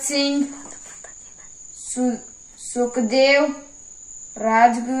Bhagat Singh, Sukhdev,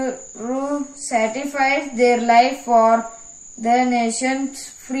 Rajguru sacrificed their life for the nation's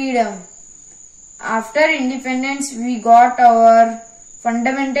freedom. After independence, we got our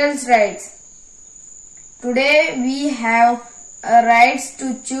fundamental rights. Today, we have a rights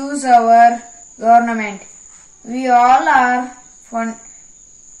to choose our government. We all are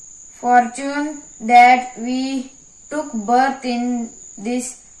fortunate that we took birth in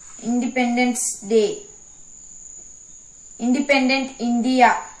this Independent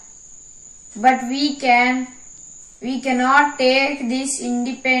India, but we cannot take this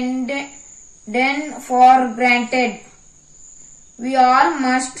independence for granted. We all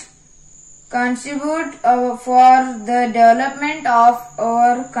must contribute for the development of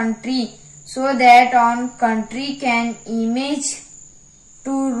our country so that our country can image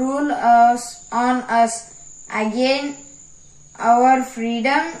to rule on us. Again, our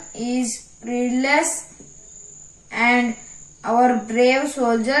freedom is priceless and our brave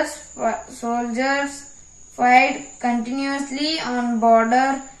soldiers fight continuously on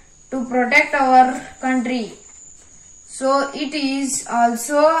border to protect our country. So it is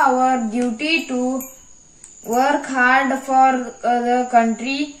also our duty to work hard for the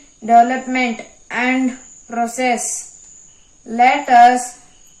country development and process. Let us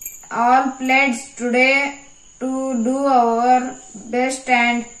all pledge today to do our best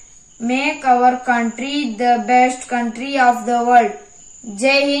and make our country the best country of the world.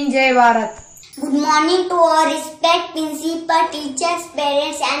 Jai Hind, Jai Bharat. Good morning to all respect principal, teachers,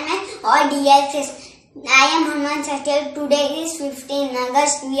 parents and my all dear friends. I am Hanuman Satel. Today is 15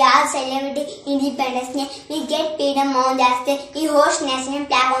 August. We are celebrating Independence Day. We get freedom on that day. We host national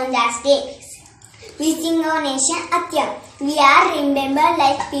flag on that day. We sing our nation Atya. We are remembered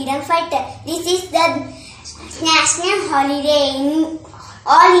like freedom fighter. This is the national holiday in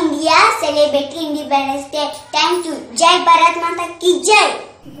all India celebrating Independence Day. Thank you. Jai Bharat Mata Ki Jai.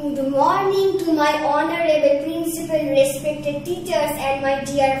 Good morning to my honorable principal, respected teachers and my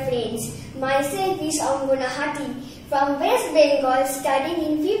dear friends. Myself is Anguna Hati from West Bengal, studying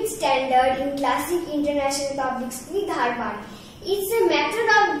in 5th standard in Classic International Public School, Dharwad. It's a matter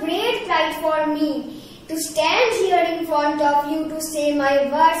of great pride for me to stand here in front of you to say my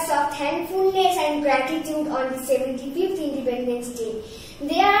words of thankfulness and gratitude on the 75th Independence Day.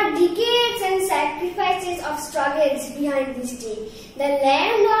 There are decades and sacrifices of struggles behind this day. The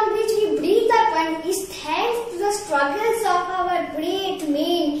land on which we breathe upon is thanks to the struggles of our great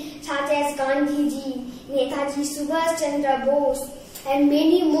men such as Gandhi ji, Netaji Subhash Chandra Bose, and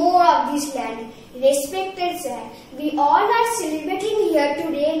many more of this land. Respected sir, we all are celebrating here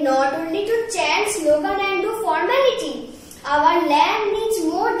today not only to chant slogan and do formality. Our land needs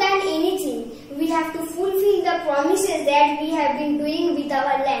more than anything. We have to fulfill the promises that we have been doing with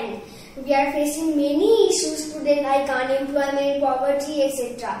our land. We are facing many issues today like unemployment, poverty,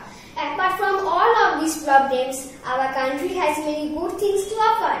 etc. Apart from all of these problems, our country has many good things to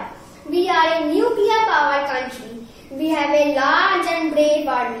offer. We are a nuclear power country. We have a large and brave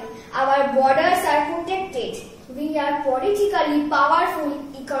army. Our borders are protected. We are politically powerful,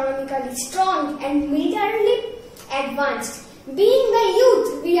 economically strong, and militarily advanced. Being the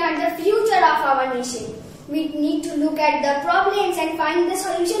youth, we are the future of our nation. We need to look at the problems and find the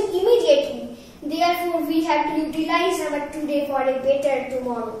solution immediately. Therefore, we have to utilize our today for a better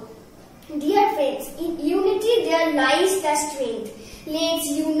tomorrow. Dear friends, in unity there lies the strength. Let's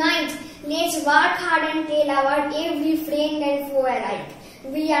unite. Let's work hard and tell our every friend and foe alike.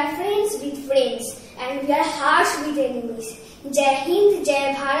 We are friends with friends and we are harsh with enemies. Jai Hind,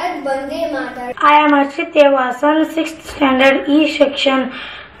 Jai Bharat, Bande Mataram. I am Archit Devasan, 6th Standard E section.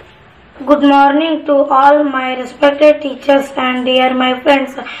 Good morning to all my respected teachers and dear my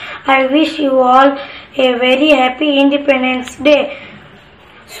friends. I wish you all a very happy Independence Day.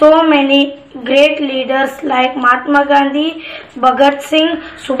 So many great leaders like Mahatma Gandhi, Bhagat Singh,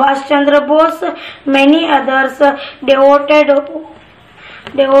 Subhash Chandra Bose, many others devoted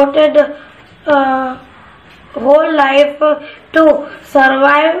whole life to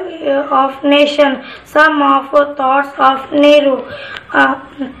survive of nation. Some of thoughts of Nehru.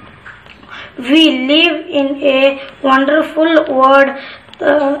 We live in a wonderful world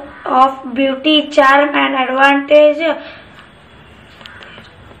of beauty, charm and advantage.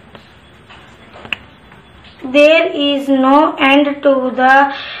 There is no end to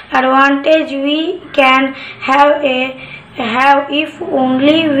the advantage we can have if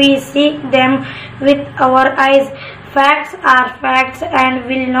only we seek them with our eyes. Facts are facts and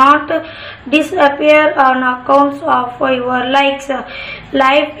will not disappear on account of your likes.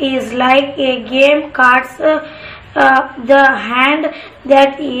 Life is like a game. Cards, the hand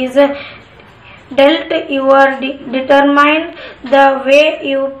that is dealt, you are determined the way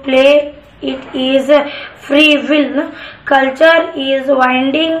you play. It is free will. Culture is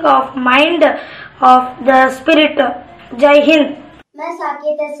winding of mind of the spirit. जय हिंद। मैं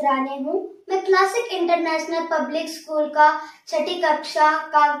साकेत असरानी हूँ। मैं classic international public school का 6ठी कक्षा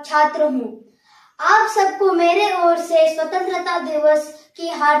का छात्र हूँ। आप सबको मेरे ओर से स्वतंत्रता दिवस की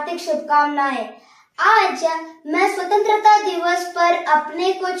हार्दिक शुभकामनाएं। आज मैं स्वतंत्रता दिवस पर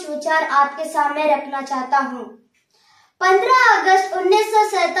अपने कुछ विचार आपके सामने रखना चाहता हूँ। 15 अगस्त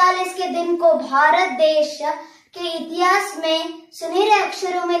 1947 के दिन को भारत देश के इतिहास में सुनहरे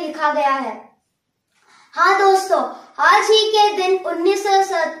अक्षरों में लिखा गया है। हाँ दोस्तों, आज ही के दिन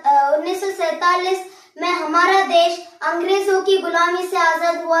 1947 में हमारा देश अंग्रेजों की गुलामी से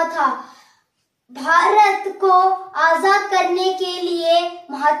आजाद हुआ था। भारत को आजाद करने के लिए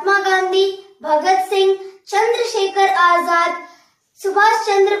महात्मा गांधी, भगत सिंह, चंद्रशेखर आजाद, सुभाष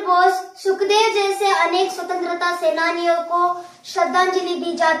चंद्र बोस, सुखदेव जैसे अनेक स्वतंत्रता सेनानियों को श्रद्धांजलि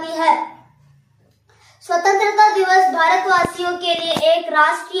दी जाती है। स्वतंत्रता दिवस भारतवासियों के लिए एक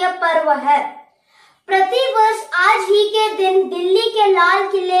राष्ट्रीय पर्व है। प्रतिवर्ष आज ही के दिन दिल्ली के लाल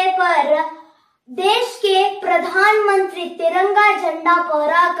किले पर देश के प्रधानमंत्री तिरंगा झंडा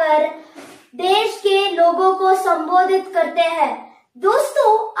फहराकर देश के लोगों को संबोधित करते हैं।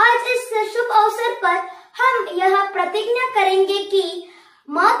 दोस्तों, आज इस शुभ अवसर पर हम यह प्रतिज्ञा करेंगे कि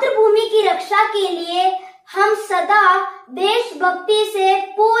मातृभूमि की रक्षा के लिए हम सदा देशभक्ति से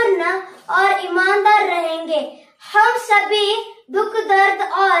पूर्ण और ईमानदार रहेंगे। हम सभी दुख दर्द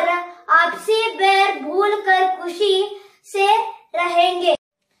और आपसी बैर भूलकर खुशी से रहेंगे।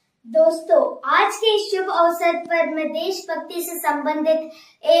 दोस्तों, आज के इस शुभ अवसर पर मैं देशभक्ति से संबंधित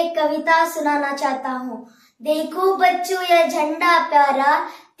एक कविता सुनाना चाहता हूँ। देखो बच्चों यह झंडा प्यारा,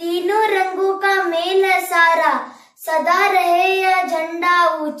 तीनों रंगों का मेल है सारा। सदा रहे यह झंडा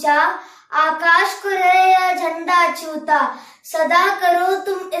ऊंचा, आकाश को रहे यह झंडा छूता। सदा करो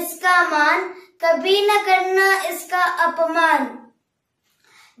तुम इसका मान, कभी न करना इसका अपमान।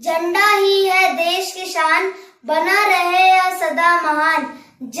 झंडा ही है देश की शान, बना रहे यह सदा महान।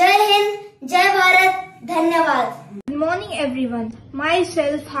 जय हिंद, जय भारत, धन्यवाद। morning everyone.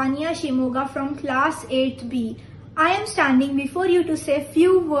 Myself Hania Shimoga from class 8B. I am standing before you to say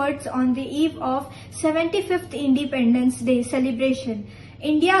few words on the eve of 75th Independence Day celebration.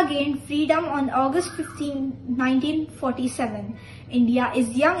 India gained freedom on August 15, 1947. India is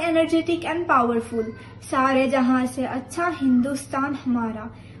young, energetic and powerful. सारे जहां से अच्छा हिंदुस्तान हमारा.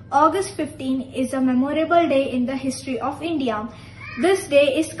 August 15 is a memorable day in the history of India. This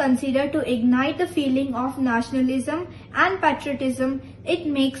day is considered to ignite the feeling of nationalism and patriotism. It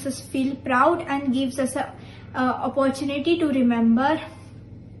makes us feel proud and gives us an opportunity to remember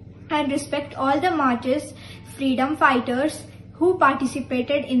and respect all the martyrs, freedom fighters who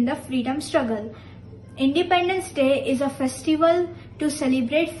participated in the freedom struggle. Independence Day is a festival to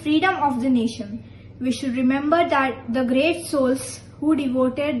celebrate freedom of the nation. We should remember that the great souls who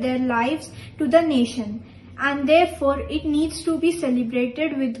devoted their lives to the nation, and therefore it needs to be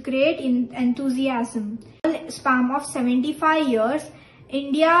celebrated with great enthusiasm. In the span of 75 years,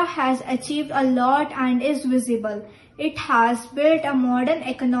 India has achieved a lot and is visible. It has built a modern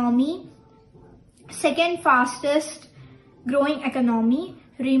economy, second fastest growing economy,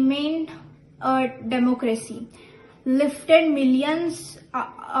 remained a democracy, lifted millions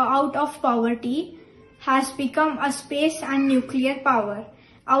out of poverty, has become a space and nuclear power.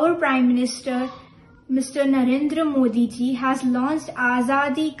 Our Prime Minister, Mr. Narendra Modi ji, has launched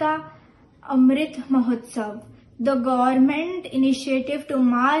Azadi Ka Amrit Mahotsav, the government initiative to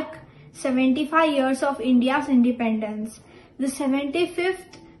mark 75 years of India's independence. The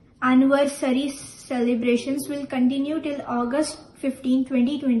 75th anniversary celebrations will continue till August 15,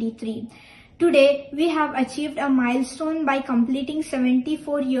 2023. Today, we have achieved a milestone by completing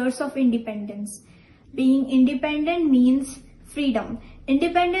 74 years of independence. Being independent means freedom.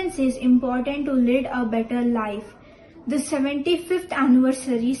 Independence is important to lead a better life. The 75th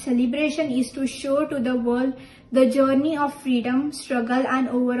anniversary celebration is to show to the world the journey of freedom, struggle and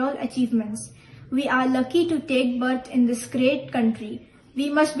overall achievements. We are lucky to take birth in this great country. We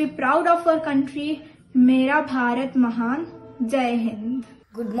must be proud of our country. Mera Bharat Mahan. Jai Hind.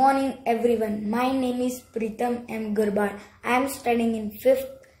 Good morning everyone. My name is Pritam M. Gurbad. I am studying in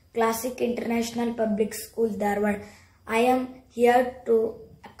 5th Classic International Public School, Dharwad. I am here to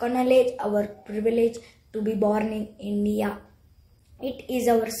acknowledge our privilege to be born in India. It is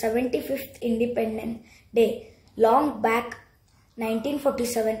our 75th Independence Day. Long back,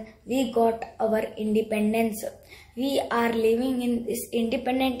 1947, we got our independence. We are living in this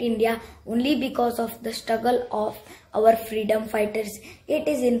independent India only because of the struggle of our freedom fighters. It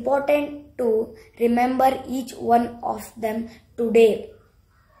is important to remember each one of them today.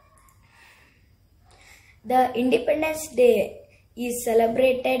 The Independence Day is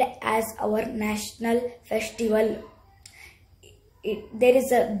celebrated as our national festival. There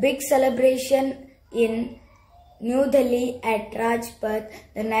is a big celebration in New Delhi at Rajpath.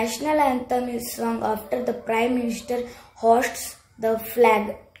 The national anthem is sung after the Prime Minister hoists the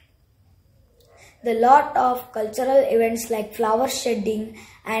flag. The lot of cultural events like flower shedding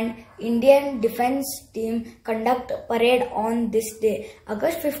and Indian Defence Team conduct parade on this day.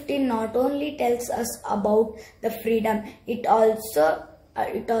 August 15 not only tells us about the freedom, it also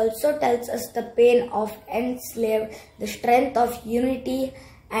tells us the pain of enslaved, the strength of unity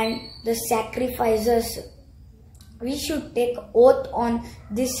and the sacrifices. We should take oath on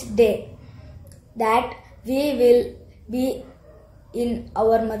this day that we will be in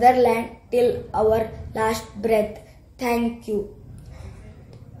our motherland till our last breath. Thank you.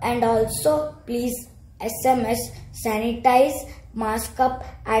 And also please SMS, sanitize, mask up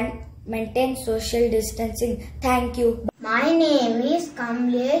and maintain social distancing. Thank you. My name is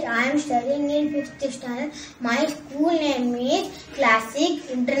Kamlesh. I am studying in 5th standard. My school name is Classic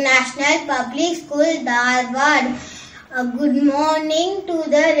International Public School, Dharwad. Good morning to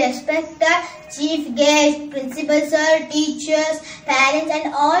the respected chief guest, principal sir, teachers, parents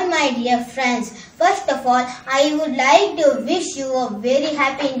and all my dear friends. First of all, I would like to wish you a very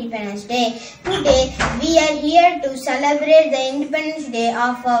happy Independence Day. Today, we are here to celebrate the Independence Day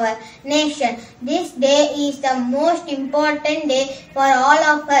of our nation. This day is the most important day for all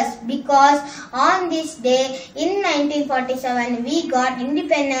of us because on this day in 1947, we got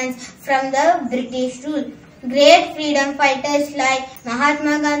independence from the British rule. Great freedom fighters like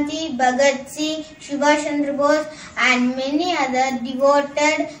Mahatma Gandhi, Bhagat Singh, Subhash Chandra Bose and many others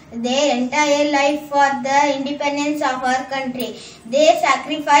devoted their entire life for the independence of our country. Their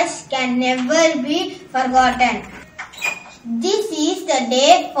sacrifice can never be forgotten. This is the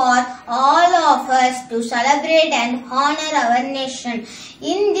day for all of us to celebrate and honor our nation.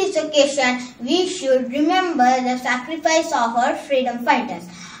 In this occasion, we should remember the sacrifice of our freedom fighters.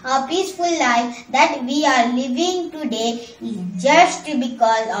 A peaceful life that we are living today is just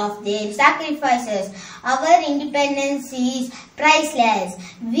because of their sacrifices. Our independence is priceless.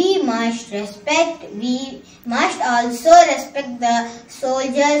 We must also respect the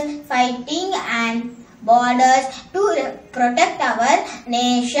soldiers fighting and borders to protect our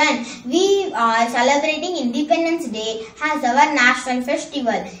nation. We are celebrating Independence Day as our national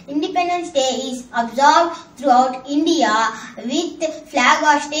festival. Independence Day is observed throughout India with flag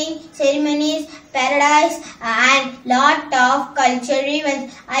hosting ceremonies, parades and lot of cultural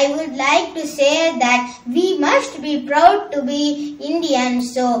events. I would like to say that we must be proud to be Indian,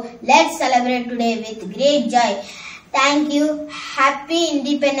 so let's celebrate today with great joy. Thank you. Happy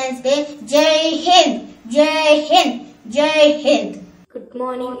Independence Day. Jai Hind. Jai Hind. Jai Hind. Good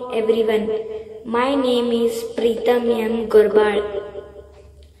morning everyone. My name is Preetham M. Gorbal.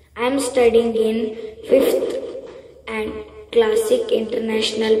 I am studying in 5th and Classic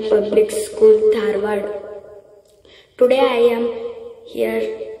International Public School, Dharwad. Today I am here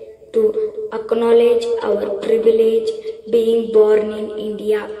to acknowledge our privilege being born in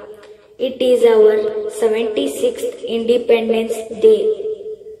India. It is our 76th Independence Day.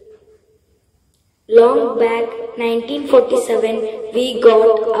 Long back, 1947, we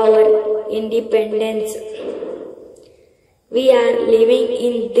got our independence. We are living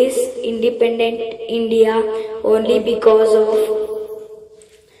in this independent India only because of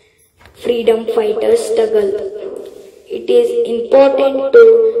freedom fighters' struggle. It is important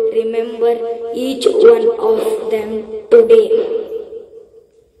to remember each one of them today.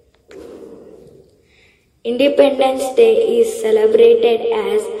 Independence Day is celebrated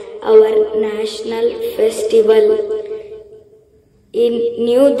as our national festival. In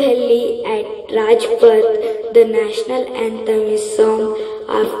New Delhi at Rajpath, the national anthem is sung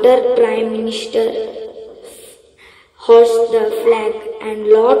after Prime Minister hoists the flag, and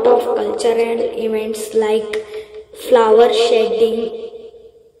lot of cultural events like flower shedding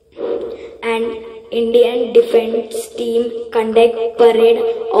and Indian Defence Team conduct parade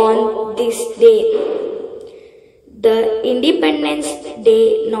on this day. The Independence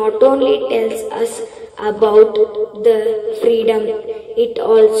Day not only tells us about the freedom, it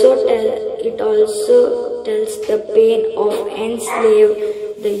also tells the pain of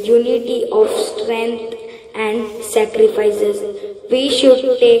enslaved, the unity of strength and sacrifices. We should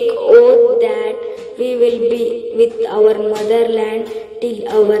take oath that we will be with our motherland till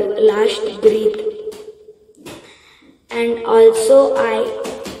our last breath. And also I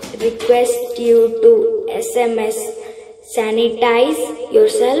request you to SMS, sanitize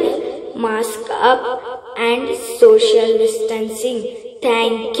yourself, mask up and social distancing.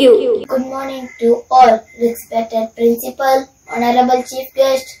 Thank you. Good morning to all respected principal, honorable chief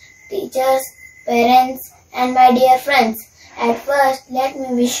guest, teachers, parents and my dear friends. At first, let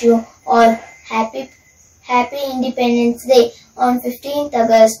me wish you all happy Independence Day. On 15th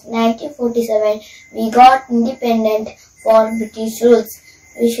August 1947, we got independent from British rules.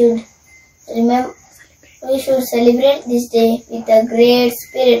 We should celebrate this day with a great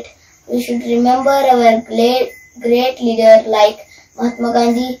spirit. We should remember our great leaders like Mahatma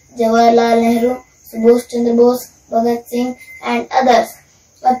Gandhi, Jawaharlal Nehru, Subhash Chandra Bose, Bhagat Singh and others.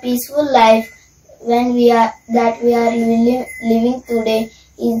 A peaceful life we are living today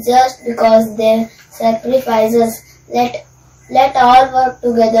is just because their sacrifices. Let all work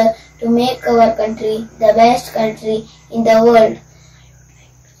together to make our country the best country in the world.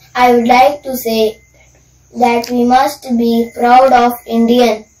 I would like to say that we must be proud of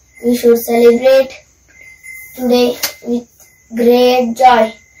Indian. We should celebrate today with great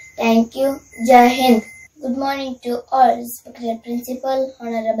joy. Thank you. Jai Hind. Good morning to all respected principal,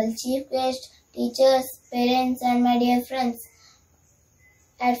 honorable chief guest, teachers, parents and my dear friends.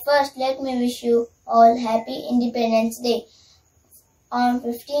 At first, let me wish you all happy Independence Day. On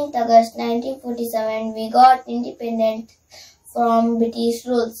 15th August 1947, we got independent from British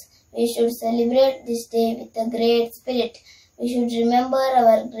rules. We should celebrate this day with a great spirit. We should remember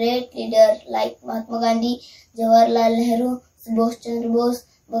our great leaders like Mahatma Gandhi, Jawaharlal Nehru, Subhash Chandra Bose,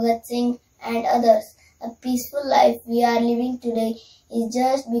 Bhagat Singh and others. A peaceful life we are living today is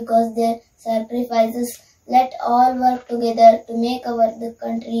just because their sacrifices. Let all work together to make the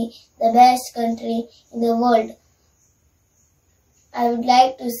country the best country in the world. I would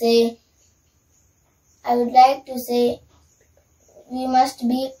like to say we must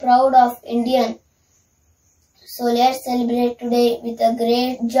be proud of Indian. So let's celebrate today with a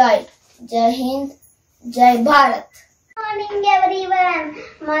great joy. Jai Hind, Jai Bharat. Good morning everyone.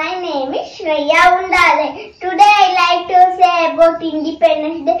 My name is Shreya Undale. Today I like to say about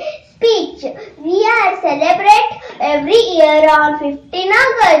Independence Day speech. We are celebrate every year on 15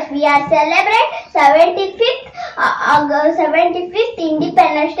 August. We are celebrate 75th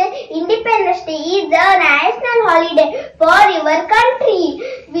Independence Day. Independence Day is the national holiday for your country.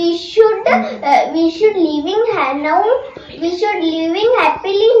 We should living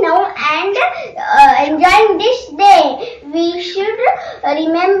happily now and enjoying this day. We should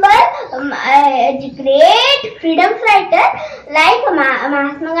remember great freedom fighter like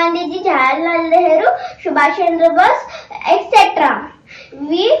Mahatma Gandhi, Jawaharlal Nehru, Subhash Chandra Bose, etc.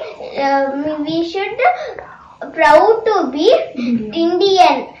 We should proud to be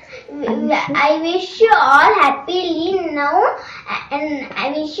Indian. I wish you all happily now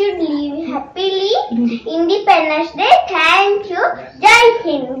and we should live happily Independence Day. Thank you. Jai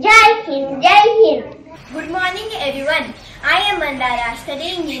Hind, Jai Hind, Jai Hind. Good morning everyone. I am Mandara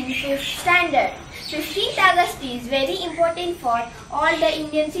studying in 5th standard. 15th August is very important for all the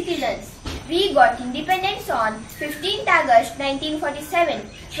Indian citizens. We got independence on 15th August 1947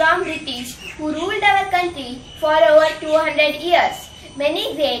 from British who ruled our country for over 200 years.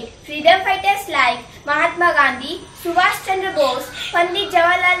 Many great freedom fighters like Mahatma Gandhi, Subhash Chandra Bose, Pandit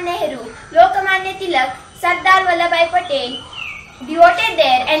Jawaharlal Nehru, Lokmanya Tilak, Sardar Vallabhbhai Patel devoted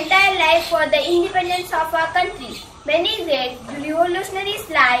their entire life for the independence of our country. Many great revolutionaries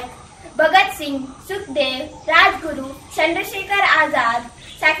like Bhagat Singh, Sukhdev, Rajguru, Chandrasekhar Azad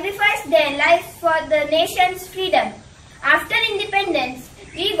sacrificed their lives for the nation's freedom. After independence,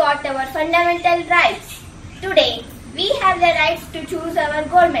 we got our fundamental rights. Today, we have the rights to choose our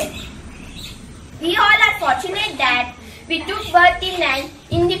government. We all are fortunate that we took birth in an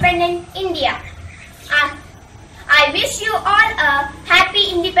independent India. I wish you all a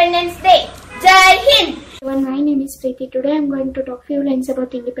happy Independence Day. Jai Hind! My name is Preeti. Today I am going to talk few lines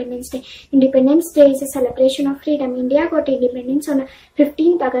about Independence Day. Independence Day is a celebration of freedom. India got independence on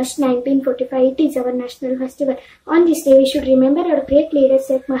 15th August 1945. It is our national festival. On this day, we should remember our great leaders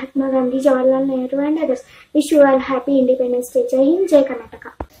like Mahatma Gandhi, Jawaharlal Nehru and others. Wish you all happy Independence Day. Jai Hind, Jai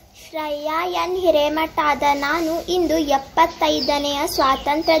Karnataka. Shreya N ಹಿರೇಮಠಾದ ನಾನು ಇಂದು 75ನೆಯ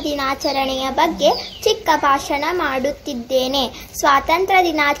ಸ್ವಾತಂತ್ರ್ಯ ದಿನಾಚರಣೆಯ ಬಗ್ಗೆ ಚಿಕ್ಕ ಭಾಷಣ ಮಾಡುತ್ತಿದ್ದೇನೆ. ಸ್ವಾತಂತ್ರ್ಯ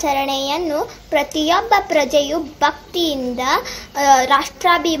ದಿನಾಚರಣೆಯನ್ನು ಪ್ರತಿಯೊಬ್ಬ ಪ್ರಜೆಯು ಭಕ್ತಿಯಿಂದ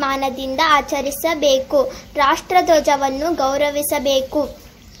ರಾಷ್ಟ್ರಾಭಿಮಾನದಿಂದ ಆಚರಿಸಬೇಕು. ರಾಷ್ಟ್ರಧ್ವಜವನ್ನು ಗೌರವಿಸಬೇಕು.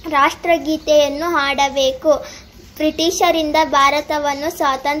 ರಾಷ್ಟ್ರಗೀತೆಯನ್ನು ಹಾಡಬೇಕು. ಬ್ರಿಟಿಷರಿಂದ ಭಾರತವನ್ನು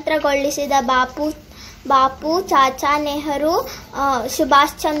ಸ್ವಾತಂತ್ರ್ಯಗೊಳಿಸಿದ ಬಾಪು, ಚಾಚಾ ನೆಹರು,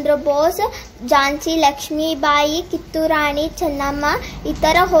 ಸುಭಾಷ್ ಚಂದ್ರ ಬೋಸ್, ಝಾನ್ಸಿ ಲಕ್ಷ್ಮೀಬಾಯಿ, ಕಿತ್ತೂರಾಣಿ ಚೆನ್ನಮ್ಮ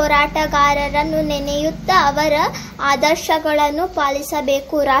ಇತರ ಹೋರಾಟಗಾರರನ್ನು ನೆನೆಯುತ್ತಾ ಅವರ ಆದರ್ಶಗಳನ್ನು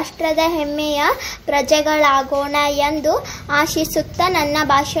ಪಾಲಿಸಬೇಕು. ರಾಷ್ಟ್ರದ ಹೆಮ್ಮೆಯ ಪ್ರಜೆಗಳಾಗೋಣ ಎಂದು ಆಶಿಸುತ್ತಾ ನನ್ನ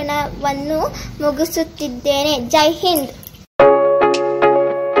ಭಾಷಣವನ್ನು ಮುಗಿಸುತ್ತಿದ್ದೇನೆ. ಜೈ Hind.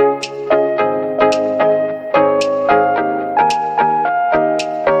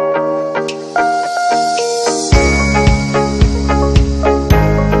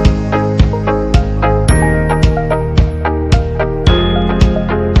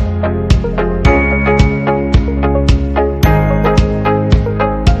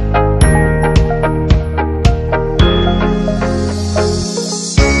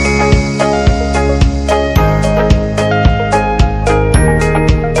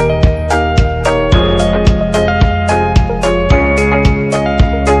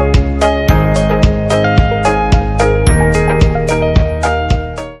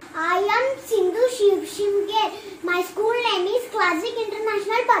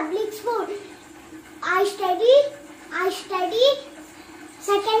 I study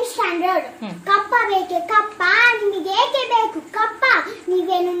second standard. ಕಪ್ಪ ಬೇಕೆ ಕಪ್ಪ ನಿಮಗೇಕೆ ಬೇಕು ಕಪ್ಪ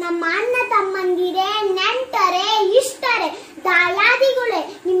ನೀವೇನು ನಮ್ಮ ಅಣ್ಣ ತಮ್ಮಂದಿರೇ ನೆಂಟರೇ ಇಷ್ಟರೇ ದಾಯಾದಿಗಳೇ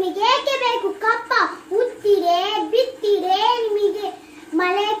ನಿಮಗೇಕೆ ಬೇಕು ಕಪ್ಪ ಉತ್ತಿರೆ ಬಿತ್ತಿರೆ ನಿಮಗೆ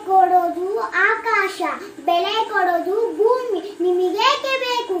ಮಳೆ ಕೊಡೋದು ಆಕಾಶ ಬೆಳೆ ಕೊಡೋದು ಭೂಮಿ ನಿಮಗೇಕೆ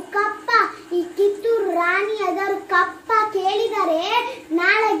ಬೇಕು ಕಪ್ಪ ಈ ಕಿತ್ತೂರು ರಾಣಿ ಅದರ ಕಪ್ಪ ಕೇಳಿದರೆ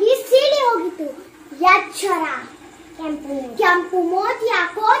ನಾಳಗಿ ಸೀಳಿ ಹೋಗಿತು ಎಚ್ಚರ ಕೆಂಪು ಮೋತಿಯ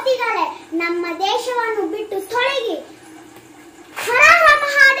ಕೋತಿಗಳೇ ನಮ್ಮ ದೇಶವನ್ನು ಬಿಟ್ಟು ತೊಲಗಿ. ಹರ ಹರ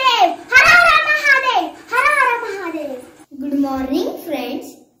ಮಹಾದೇವ್, ಹರ ಹರ ಮಹಾದೇವ್, ಹರ ಹರ Mahadev. Good morning friends.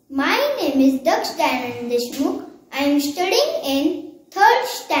 My name is Daksh Dayanand Deshmukh. I am studying in 3rd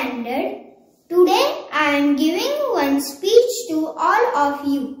standard. Today I am giving one speech to all of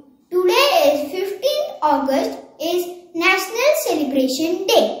you. Today is 15th August is National Celebration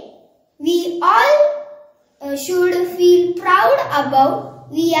Day. We all should feel proud about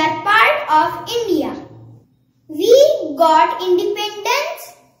we are part of India. We got independence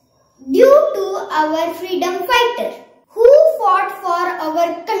due to our freedom fighter who fought for our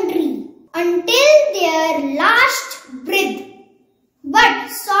country.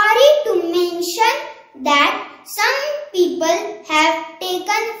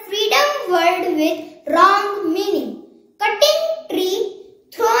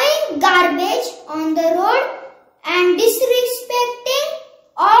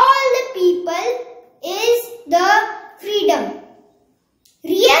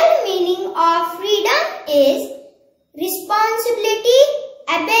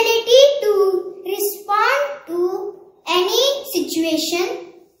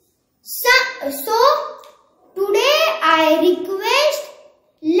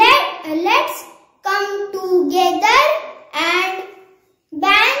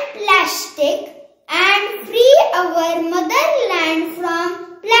 plastic and free our motherland from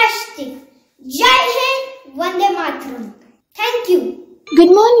plastic. Jai Hind, Vande Mataram. Thank you. Good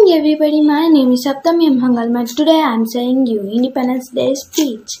morning everybody, my name is Saptami Mhangalman. Today I am saying you Independence Day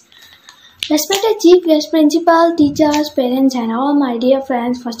speech. Respected Chief Guest, Principal, teachers, parents and all my dear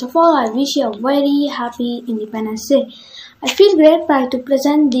friends, first of all I wish you a very happy Independence Day. I feel great pride to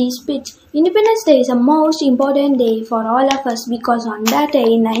present this speech. Independence Day is the most important day for all of us because on that day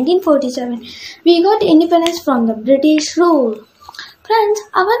in 1947 we got independence from the British rule. Friends,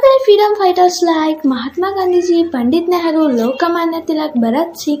 our great freedom fighters like Mahatma Gandhi, Pandit Nehru, Lokmanya Tilak,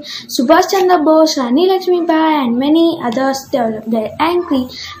 Bharat Singh, Subhash Chandra Bose, Rani Lakshmi Bai and many others developed their angry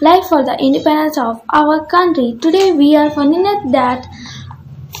life for the independence of our country. Today we are fortunate that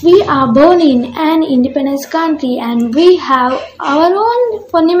we are born in an independent country and we have our own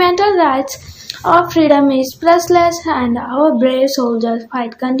fundamental rights. Our freedom is priceless and our brave soldiers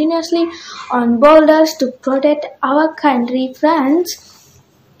fight continuously on borders to protect our country. Friends,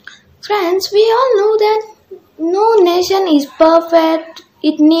 we all know that no nation is perfect.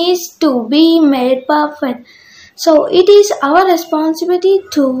 It needs to be made perfect. So it is our responsibility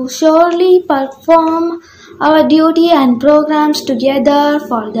to surely perform our duty and programs together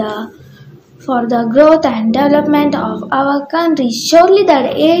for the growth and development of our country. Surely the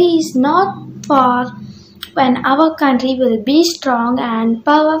day is not far when our country will be strong and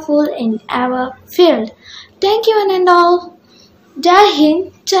powerful in our field. Thank you one and all. Jai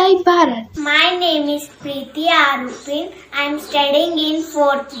Hind, Jai Bharat. My name is Preeti Arupin. I am studying in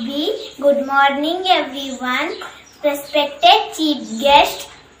 4th B. Good morning everyone. Respected chief guest,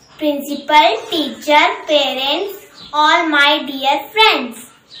 principal, teacher, parents, all my dear friends.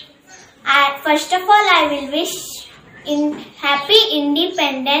 First of all, I will wish Happy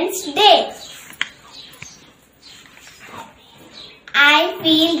Independence Day. I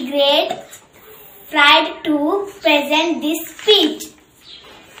feel great pride to present this speech.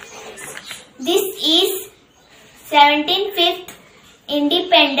 This is 75th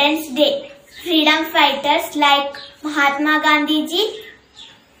Independence Day. Freedom fighters like Mahatma Gandhi ji,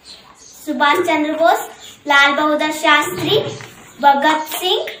 Subhash Chandra Bose, Lal Bahadur Shastri, Bhagat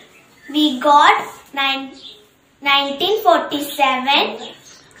Singh. We got 1947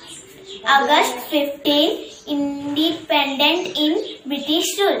 August 15 independent in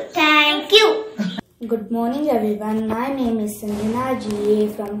British rule. Thank you. Good morning everyone. My name is Sanjana GA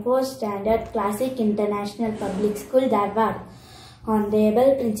from 4th Standard Classic International Public School, Dharwad.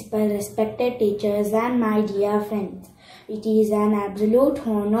 Honorable Principal, respected teachers and my dear friends. It is an absolute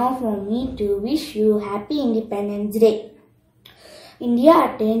honor for me to wish you Happy Independence Day. India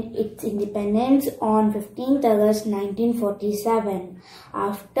attained its independence on 15th August 1947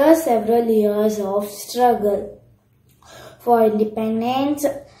 after several years of struggle for independence.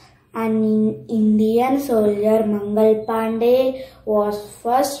 An Indian soldier, Mangal Pandey, was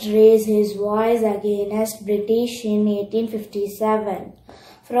first raised his voice against British in 1857.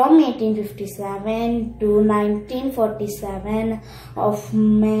 From 1857 to 1947, of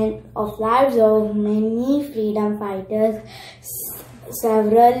lives of many freedom fighters,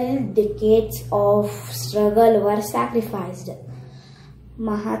 several decades of struggle were sacrificed.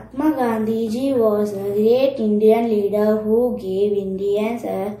 Mahatma Gandhi ji was a great Indian leader who gave Indians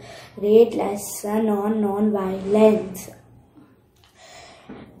a great lesson on non-violence.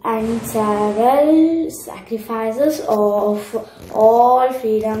 And several sacrifices of all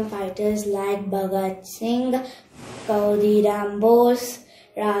freedom fighters like Bhagat Singh, Khadiram Bose,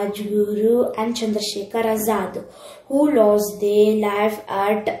 Rajguru and Chandrasekhar Azad, who lost their life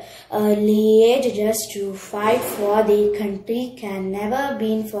at early age just to fight for their country, can never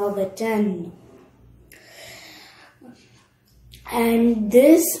be forgotten. And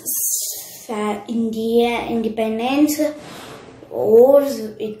this India independence owes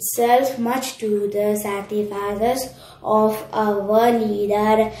itself much to the sacrifices of our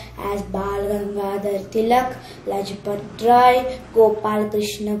leader as Bal Gangadhar Tilak, Lajpat Rai, Gopal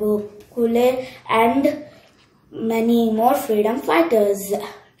Krishna Gokhale and many more freedom fighters.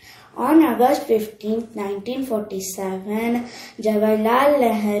 On August 15, 1947, Jawaharlal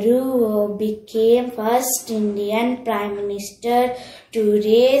Nehru became first Indian Prime Minister to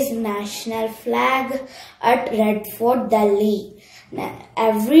raise national flag at Red Fort, Delhi.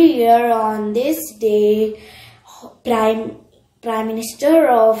 Every year on this day, Prime Minister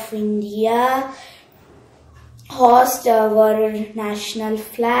of India hosts our national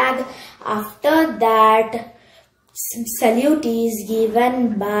flag. After that, salute is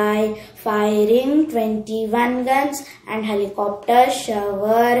given by firing 21 guns and helicopters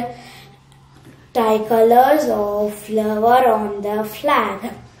shower tricolors of flower on the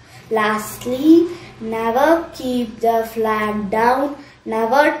flag. Lastly, never keep the flag down,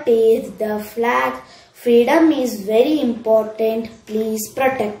 never take the flag. Freedom is very important. Please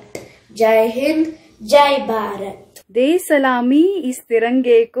protect. Jai Hind, Jai Bharat. दे सलामी इस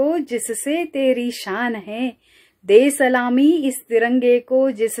तिरंगे को जिससे तेरी शान है, दे सलामी इस तिरंगे को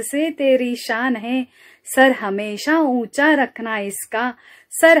जिससे तेरी शान है। सर हमेशा ऊंचा रखना इसका,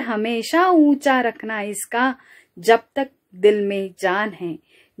 सर हमेशा ऊंचा रखना इसका, जब तक दिल में जान है,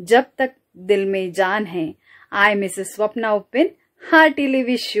 जब तक दिल में जान है। I, Mrs. Swapna Upin, heartily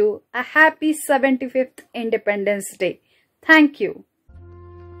wish you a happy 75th Independence Day. Thank you.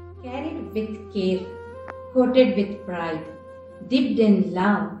 Carried with care, coated with pride, dipped in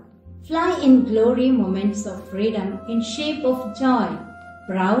love, fly in glory moments of freedom in shape of joy,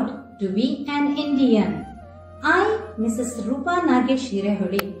 proud to be an Indian. I, Mrs. Rupa Nagesh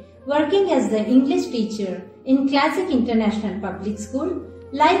Hirehode, working as the English teacher in Classic International Public School,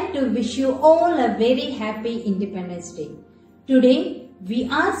 like to wish you all a very happy Independence Day. Today, we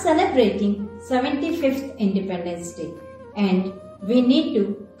are celebrating 75th Independence Day, and we need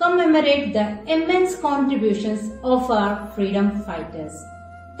to commemorate the immense contributions of our freedom fighters.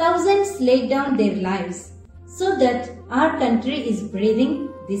 Thousands laid down their lives so that our country is breathing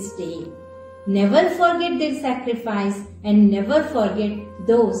this day. Never forget their sacrifice and never forget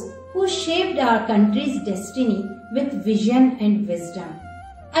those who shaped our country's destiny with vision and wisdom.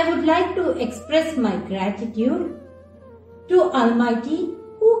 I would like to express my gratitude to Almighty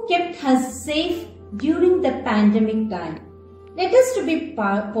who kept us safe during the pandemic time. Let us to be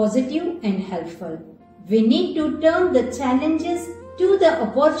positive and helpful. We need to turn the challenges to the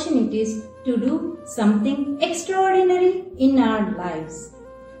opportunities to do something extraordinary in our lives.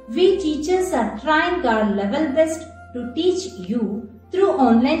 We teachers are trying our level best to teach you through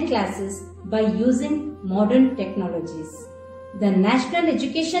online classes by using modern technologies. The National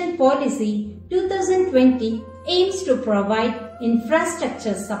Education Policy 2020 aims to provide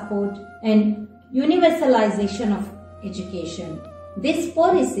infrastructure support and universalization of education. This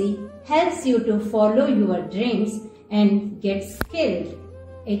policy helps you to follow your dreams and get skilled.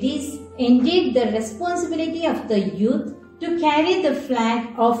 It is indeed the responsibility of the youth to carry the flag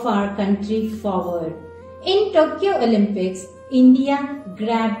of our country forward. In Tokyo Olympics, India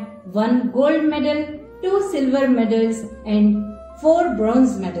grabbed 1 gold medal, 2 silver medals and 4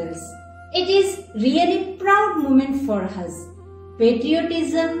 bronze medals. It is really proud moment for us.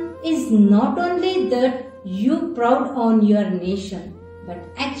 Patriotism is not only that you proud on your nation, but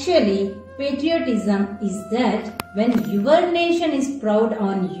actually patriotism is that when your nation is proud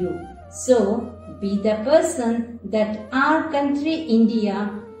on you. So be the person that our country India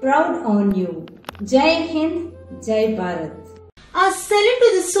proud on you. Jai Hind, Jai Bharat. A salute to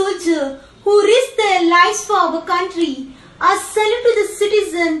the soldier who risked their lives for our country. A salute to the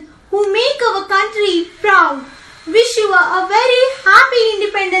citizen who make our country proud. Wish you a very happy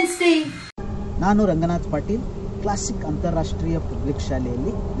Independence Day. ನಾನು Ranganath Patil classic ಅಂತಾರಾಷ್ಟ್ರೀಯ public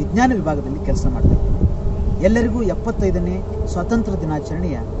ಶಾಲೆಯಲ್ಲಿ ವಿಜ್ಞಾನ ವಿಭಾಗದಲ್ಲಿ ಕೆಲಸ ಮಾಡ್ತಾ ಇದ್ದೀನಿ. ಎಲ್ಲರಿಗೂ 75ನೇ ಸ್ವಾತಂತ್ರ್ಯ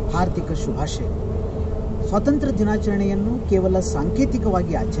ದಿನಾಚರಣೆಯ ಹಾರ್ದಿಕ ಶುಭಾಶಯ. ಸ್ವಾತಂತ್ರ್ಯ ದಿನಾಚರಣೆಯನ್ನು ಕೇವಲ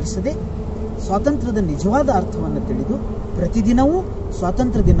ಸಾಂಕೇತಿಕವಾಗಿ ಆಚರಿಸದೆ ಸ್ವಾತಂತ್ರ್ಯದ ನಿಜವಾದ ಅರ್ಥವನ್ನು ತಿಳಿದು ಪ್ರತಿದಿನವೂ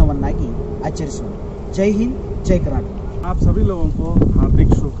ಸ್ವಾತಂತ್ರ್ಯ ದಿನವನ್ನಾಗಿ ಆಚರಿಸೋಣ. ಜೈ ಹಿಂದ್, ಜೈ कर्नाटक. आप सभी लोगों को हार्दिक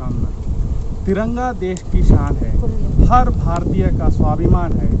शुभकामनाएं। तिरंगा देश की शान है, हर भारतीय का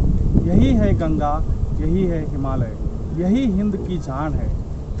स्वाभिमान है। यही है गंगा, यही है हिमालय, यही हिंद की जान है।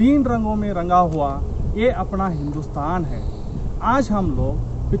 3 रंगों में रंगा हुआ ये अपना हिंदुस्तान है। आज हम लोग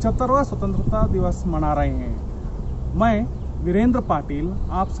 75वां स्वतंत्रता दिवस मना रहे हैं। मैं वीरेंद्र पाटिल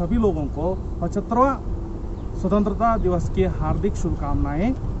आप सभी लोगों को 75वां स्वतंत्रता दिवस की हार्दिक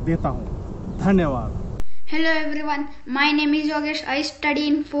शुभकामनाएं देता हूं। धन्यवाद। Hello everyone, my name is Yogesh. I study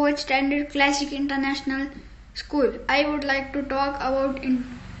in 4th Standard Classic International School. I would like to talk about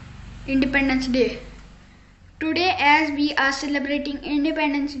Independence Day. Today, as we are celebrating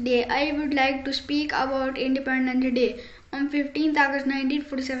Independence Day, I would like to speak about Independence Day. On 15th August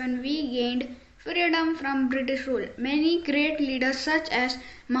 1947, we gained freedom from British rule. Many great leaders such as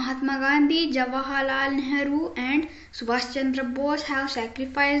Mahatma Gandhi, Jawaharlal Nehru and Subhash Chandra Bose have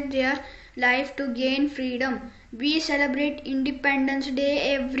sacrificed their life to gain freedom. We celebrate Independence Day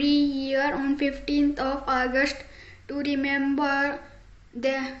every year on 15th of August to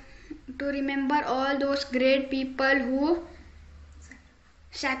remember all those great people who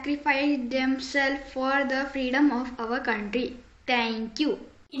sacrificed themselves for the freedom of our country. Thank you.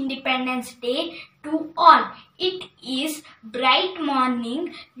 Independence Day to all. It is bright morning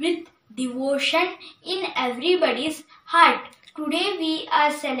with devotion in everybody's heart. Today we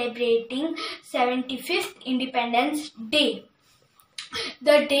are celebrating 75th Independence Day.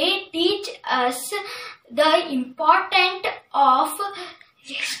 The day teaches us the importance of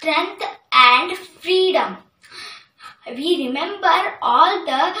strength and freedom. We remember all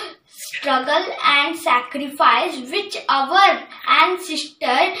the struggle and sacrifice which our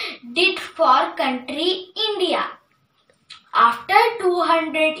ancestors did for country India. After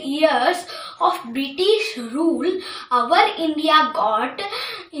 200 years of British rule, our India got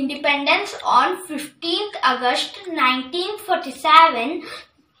independence on 15th August 1947.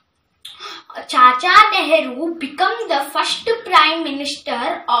 Chacha Nehru became the first Prime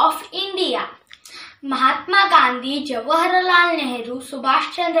Minister of India. Mahatma Gandhi, Jawaharlal Nehru,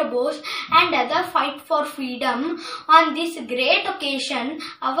 Subhash Chandra Bose and others fight for freedom. On this great occasion,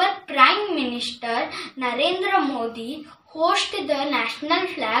 our Prime Minister Narendra Modi hoisted the national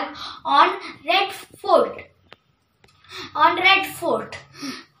flag on Red Fort.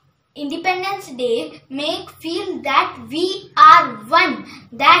 Independence Day make feel that we are one.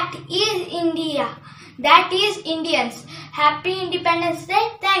 That is India. That is Indians. Happy Independence Day.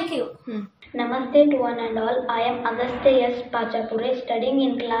 Thank you. Namaste to one and all. I am Agastya S. Pachapure, studying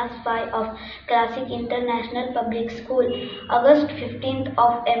in class 5 of Classic International Public School. August 15th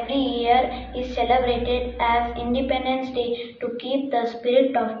of every year is celebrated as Independence Day to keep the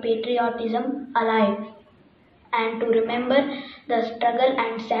spirit of patriotism alive and to remember the struggle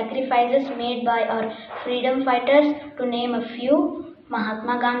and sacrifices made by our freedom fighters. To name a few: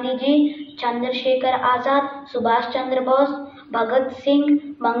 Mahatma Gandhi Ji, Chandrasekhar Azad, Subhash Chandra Bose, Bhagat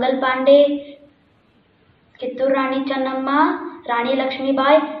Singh, Mangal Pandey, Kittur Rani Channamma, Rani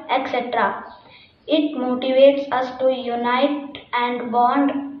Lakshmibai, etc. It motivates us to unite and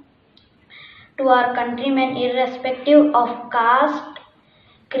bond to our countrymen irrespective of caste,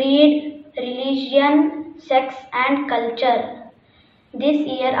 creed, religion, sex and culture. This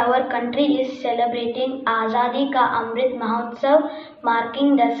year our country is celebrating Azadi Ka Amrit Mahotsav,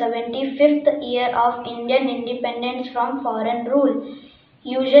 marking the 75th year of Indian independence from foreign rule.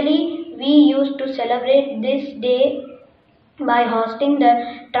 Usually we used to celebrate this day by hosting the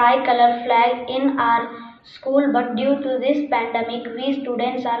tricolor flag in our school, but due to this pandemic we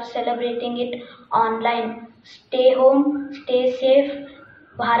students are celebrating it online. Stay home, stay safe.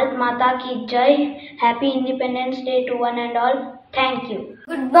 Bharat Mata ki Jai. Happy Independence Day to one and all. Thank you.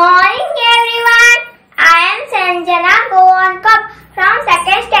 Good morning everyone. I am Sanjana Gowankap from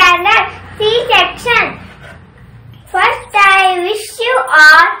 2nd standard C section. First I wish you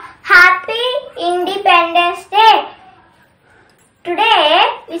all Happy Independence Day. Today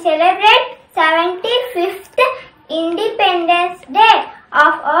we celebrate 75th Independence Day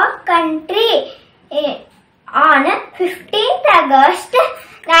of our country. On 15th August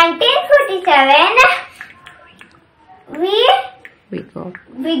 1947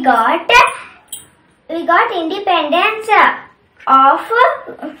 we got independence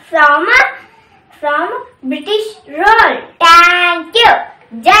from British rule. Thank you.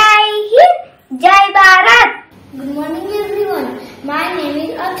 Jai Hind, Jai Bharat. Good morning everyone. My name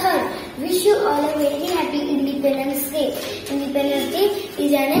is Athar. Wish you all a very happy Independence Day. Independence Day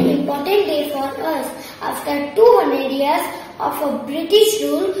is an important day for us. After 200 years of a British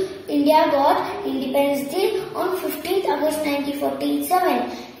rule, India got Independence Day on 15th August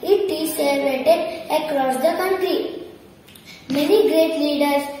 1947. It is celebrated across the country. Many great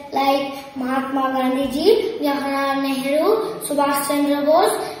leaders like Mahatma Gandhi Ji, Jawaharlal Nehru, Subhash Chandra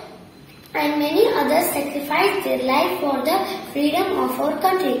Bose and many others sacrificed their life for the freedom of our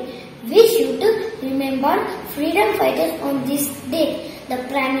country. We should remember freedom fighters on this day. The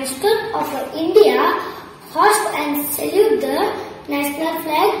Prime Minister of India hoist and salute the national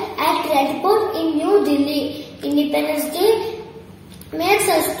flag at Red Fort in New Delhi. Independence Day makes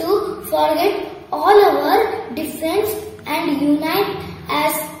us to forget all our differences and unite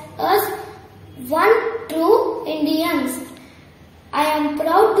as us one true Indians. I am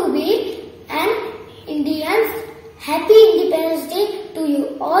proud to be an Indian. Happy Independence Day to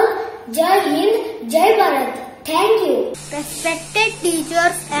you all. Jai Hind, Jai Bharat. Thank you. Respected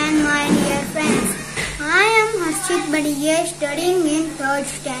teachers and my dear friends, I am Harshit Badige, studying in 3rd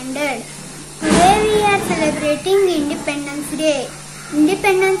standard. Today we are celebrating Independence Day.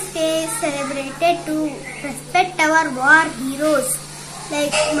 Independence Day is celebrated to respect our war heroes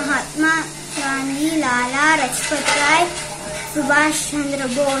like Mahatma Gandhi, Lala Rajpat Rai, Subhash Chandra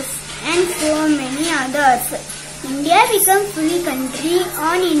Bose and so many others. India became free country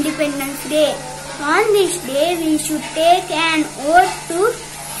on Independence Day. On this day we should take an oath to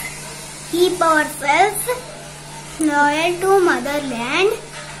keep ourselves loyal to motherland.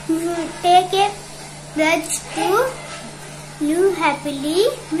 We should take a pledge to live happily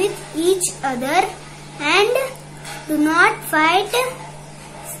with each other and do not fight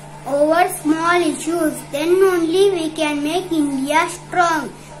over small issues. Then only we can make India strong.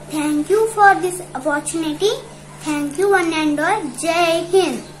 Thank you for this opportunity. Thank you one and all. Jai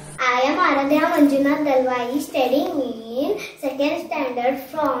Hind. I am Aradhya Manjunath Dalwai, studying in 2nd standard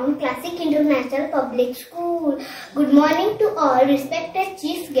from Classic International Public School. Good morning to all respected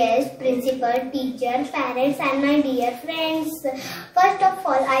chief guests, principal, teachers, parents and my dear friends. First of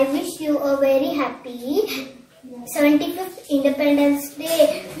all, I wish you a very happy 75th Independence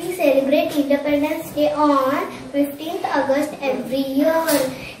Day. We celebrate Independence Day on 15th August every year.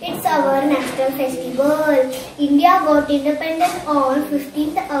 It's our national festival. India got independence on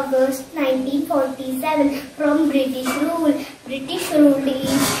 15th August 1947 from British rule. British ruled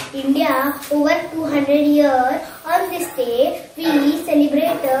in India over 200 years. On this day, we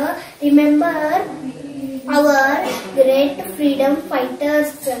celebrate, remember our great freedom fighters.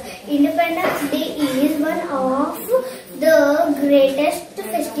 Independence Day is one of the greatest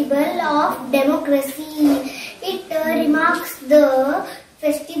festival of democracy. It remarks the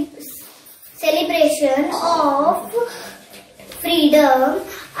celebration of freedom.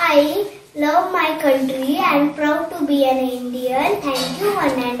 I love my country and proud to be an Indian. Thank you one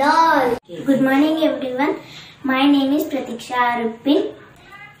and all. Good morning everyone. My name is Pratiksha Arupin.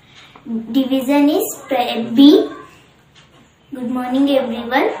 Division is B. Good morning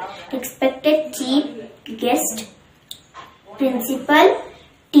everyone. Respected chief guest, principal,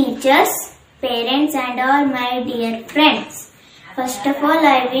 teachers, parents and all my dear friends. First of all,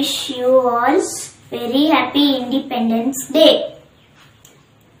 I wish you all very happy Independence Day.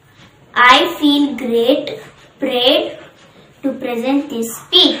 I feel great pride to present this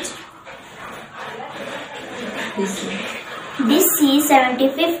speech. This is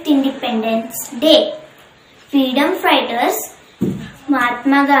 75th Independence Day. Freedom fighters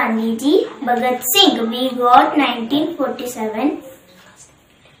Mahatma Gandhi ji, Bhagat Singh. We got 1947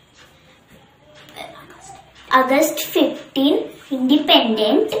 August 15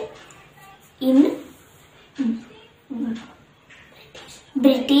 independent in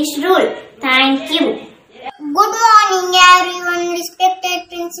British rule. Thank you. Good morning everyone, respected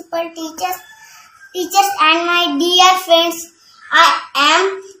principal, teachers and my dear friends. I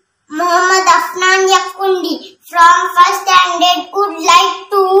am Mohammad Afnan Yakundi from 1st standard. Would like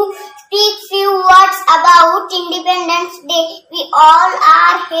to speak few words about Independence Day. We all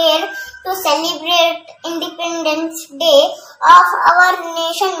are here to celebrate Independence Day of our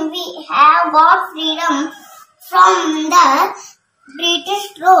nation. We have got freedom from the British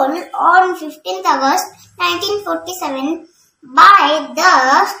rule on 15th August 1947 by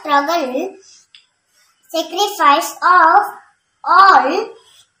the struggle, sacrifice of all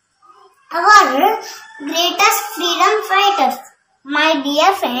our greatest freedom fighters. My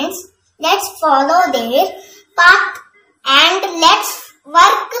dear friends, let's follow their path and let's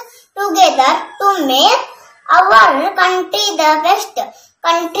work together to make our country the best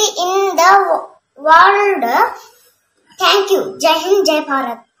country in the world. Thank you. Jai Hind, Jai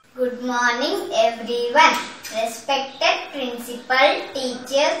Bharat. Good morning everyone, respected principal,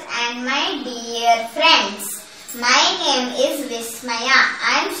 teachers and my dear friends. My name is Vismaya.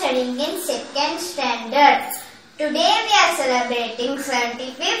 I am studying in 2nd standard. Today we are celebrating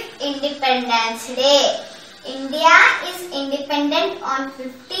 75th Independence Day. India is independent on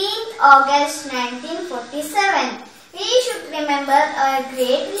 15th August 1947. We should remember our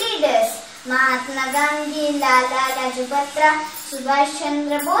great leaders Mahatma Gandhi, Lala Lajpat Rai, Subhash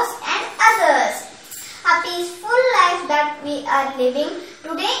Chandra Bose and others. A peaceful life that we are living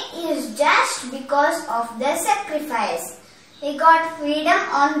today is just because of their sacrifice. We got freedom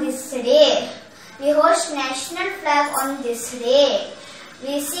on this day. We host national flag on this day.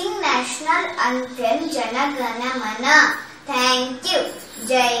 We sing national anthem Jana Gana Mana. Thank you.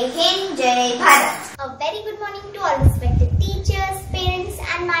 Jai Hind, Jai Bharat. A very good morning to all respected teachers, parents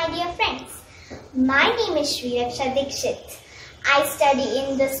and my dear friends. My name is Shreeraksha Dikshit. I study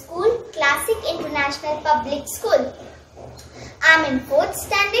in the school Classic International Public School. I am in 4th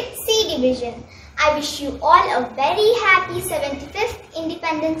standard C division. I wish you all a very happy 75th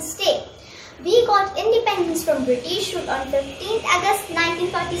Independence Day. We got independence from British rule on 15th August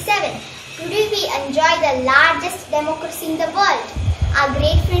 1947. Today we enjoy the largest democracy in the world. Our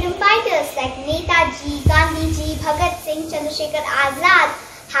great freedom fighters like Netaji, Gandhiji, Bhagat Singh, Chandrasekhar Azad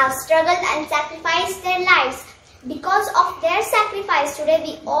have struggled and sacrificed their lives. Because of their sacrifice, today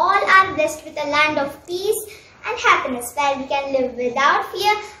we all are blessed with a land of peace and happiness where we can live without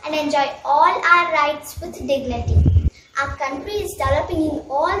fear and enjoy all our rights with dignity. Our country is developing in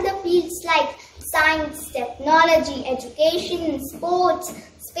all the fields like science, technology, education, sports,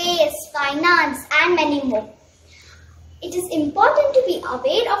 space, finance and many more. It is important to be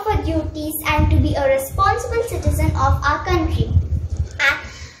aware of our duties and to be a responsible citizen of our country.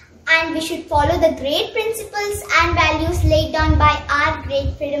 And we should follow the great principles and values laid down by our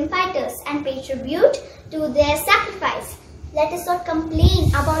great freedom fighters and pay tribute to their sacrifice. Let us not complain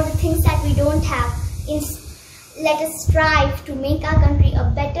about the things that we don't have. Let us strive to make our country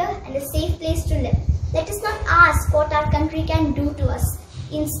a better and a safe place to live. Let us not ask what our country can do to us.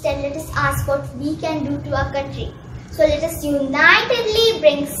 Instead, let us ask what we can do to our country. So let us unitedly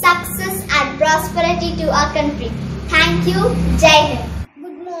bring success and prosperity to our country. Thank you. Jai Hind.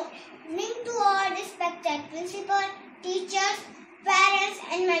 Good morning to all respected principal, teachers, parents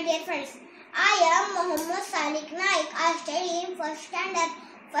and my dear friends. I am Mohammad Salik Naik. I study in 1st standard.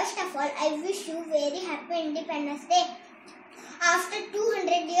 First of all, I wish you very happy Independence Day. After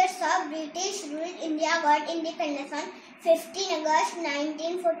 200 years of British rule, India got independence on 15 August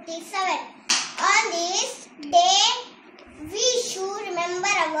 1947. On this day, we should remember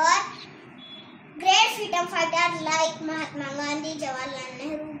our great freedom fighters like Mahatma Gandhi, Jawaharlal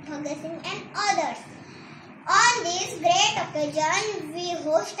Nehru, Bhagat Singh and others. On this great occasion, we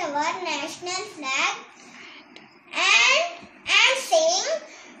host our national flag and sing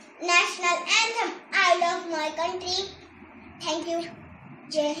national anthem. I love my country. Thank you.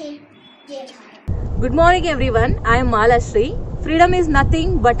 Jai Hind. Jai Bharat. Good morning everyone. I am Malasri. Freedom is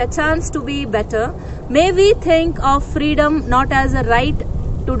nothing but a chance to be better. May we think of freedom not as a right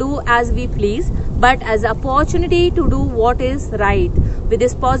to do as we please, but as an opportunity to do what is right. With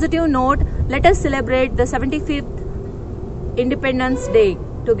this positive note, let us celebrate the 75th Independence Day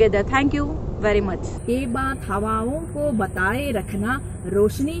together. Thank you very much. ये बात हवाओं को बताए रखना,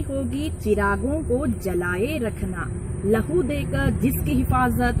 रोशनी होगी चिरागों को जलाए रखना, लहू देकर जिसकी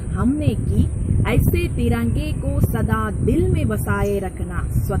हिफाजत हमने की, ऐसे तिरंगे को सदा दिल में बसाए रखना।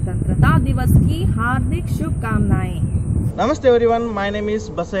 स्वतंत्रता दिवस की हार्दिक शुभकामनाएं। Namaste everyone, my name is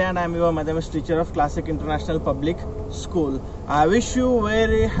Basaya and I am your mathematics teacher of Classic International Public School. I wish you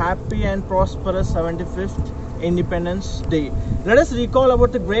very happy and prosperous 75th Independence Day. Let us recall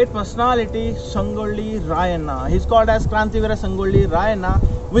about the great personality Sangolli Rayana. He is called as Krantivira Sangolli Rayana.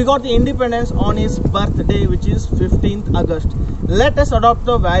 We got the independence on his birthday, which is 15th August. Let us adopt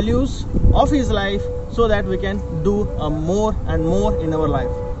the values of his life so that we can do more and more in our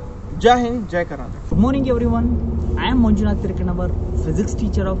life. Jai Hind, Jai Karnataka. Good morning everyone. I am Manjunath Tirikanavar, physics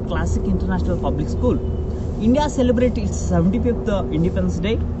teacher of Classic International Public School. India celebrates its 75th Independence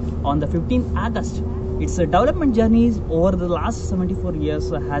Day on the 15th August. Its development journey over the last 74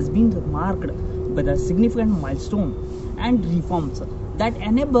 years has been marked by the significant milestone and reforms that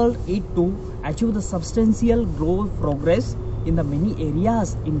enabled it to achieve the substantial progress in the many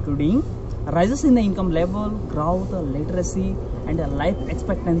areas, including rises in the income level, growth, literacy and life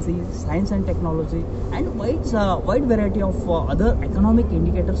expectancy, science and technology, and wide variety of other economic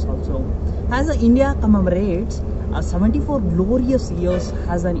indicators also. As India commemorates 74 glorious years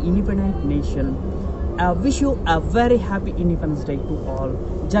as an independent nation, I wish you a very happy Independence Day to all.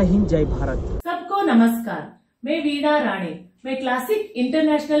 Jai Hind, Jai Bharat. सबको नमस्कार. मैं वीणा राणे. मैं classic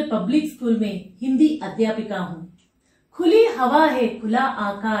international public school में हिंदी अध्यापिका हूँ. खुली हवा है, खुला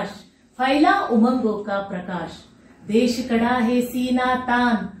आकाश, फैला उमंगों का प्रकाश. देश कड़ा है सीना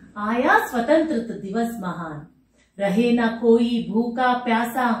तान, आया स्वतंत्रता दिवस महान. रहे ना कोई भूखा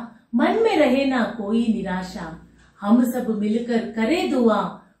प्यासा, मन में रहे ना कोई निराशा. हम सब मिलकर करे दुआ,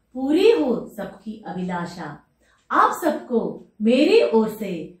 पूरी हो सबकी अभिलाषा. आप सबको मेरी ओर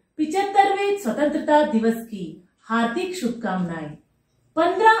से 75वें स्वतंत्रता दिवस की हार्दिक शुभकामनाएं.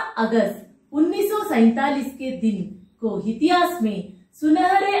 15 अगस्त 1947 के दिन को इतिहास में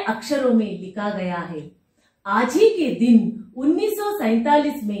सुनहरे अक्षरों में लिखा गया है. आज ही के दिन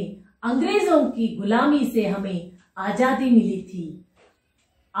 1947 में अंग्रेजों की गुलामी से हमें आजादी मिली थी.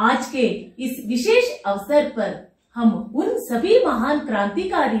 आज के इस विशेष अवसर पर हम उन सभी महान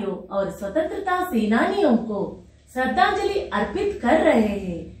क्रांतिकारियों और स्वतंत्रता सेनानियों को श्रद्धांजलि अर्पित कर रहे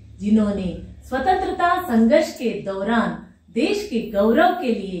हैं, जिन्होंने स्वतंत्रता संघर्ष के दौरान देश के गौरव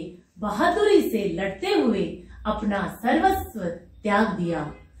के लिए बहादुरी से लड़ते हुए अपना सर्वस्व त्याग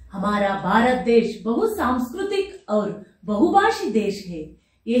दिया. हमारा भारत देश बहुसांस्कृतिक और बहुभाषी देश है.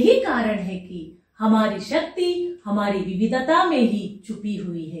 यही कारण है कि हमारी शक्ति हमारी विविधता में ही छुपी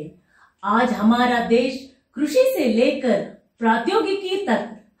हुई है. आज हमारा देश कृषि से लेकर प्रौद्योगिकी तक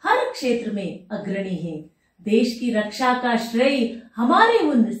हर क्षेत्र में अग्रणी है. देश की रक्षा का श्रेय हमारे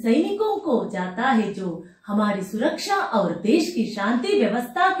उन सैनिकों को जाता है जो हमारी सुरक्षा और देश की शांति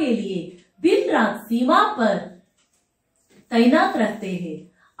व्यवस्था के लिए दिन रात सीमा पर तैनात रहते हैं.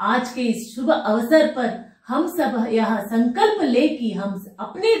 आज के इस शुभ अवसर पर हम सब यह संकल्प ले कि हम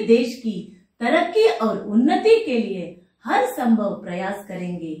अपने देश की तरक्की और उन्नति के लिए हर संभव प्रयास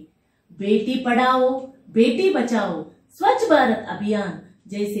करेंगे। बेटी पढ़ाओ, बेटी बचाओ, स्वच्छ भारत अभियान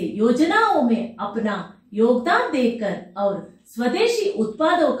जैसे योजनाओं में अपना योगदान देकर और स्वदेशी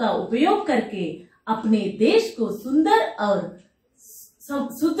उत्पादों का उपयोग करके अपने देश को सुंदर और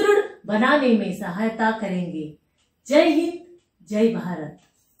सुदृढ़ बनाने में सहायता करेंगे। जय हिंद, जय भारत।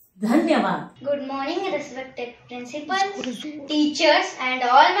 धन्यवाद। Good morning, respected principals, teachers and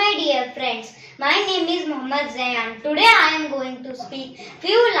all my dear friends. My name is Mohammad Zayan. Today I am going to speak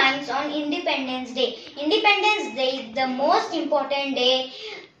few lines on Independence Day. Independence Day is the most important day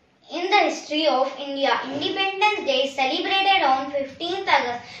in the history of India. Independence Day is celebrated on 15th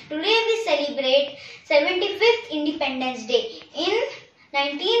August. Today we celebrate 75th Independence Day. In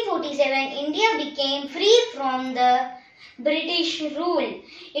 1947, India became free from the British rule.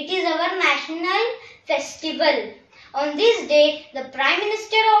 It is our national festival. On this day, the Prime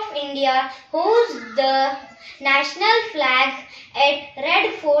Minister of India hosts the national flag at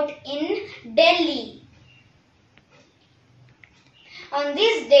Red Fort in Delhi. On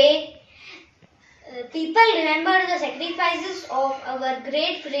this day, people remember the sacrifices of our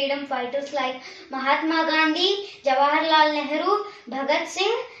great freedom fighters like Mahatma Gandhi, Jawaharlal Nehru, Bhagat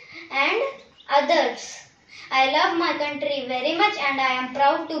Singh and others. I love my country very much and I am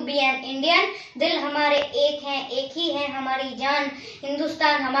proud to be an Indian. दिल हमारे एक हैं, एक ही है हमारी जान।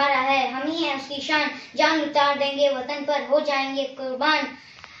 हिंदुस्तान हमारा है, हम ही हैं उसकी शान। जान उतार देंगे वतन पर, हो जाएंगे कुर्बान।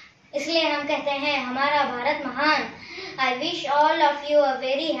 इसलिए हम कहते हैं हमारा भारत महान। I wish all of you a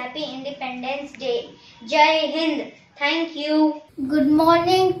very happy Independence Day. Jai Hind. Thank you. Good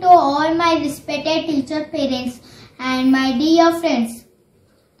morning to all my respected teacher, parents and my dear friends.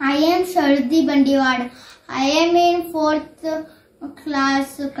 I am Shardi Bandiwad. I am in 4th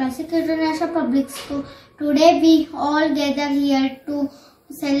class, Classic International Public School. Today we all gather here to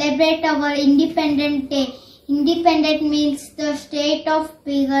celebrate our Independent Day. Independent means the state of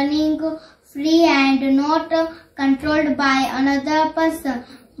beginning free and not controlled by another person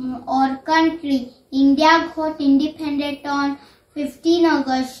or country. India got independent on 15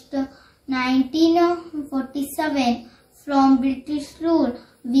 August 1947 from British rule.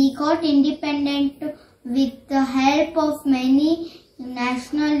 We got independent with the help of many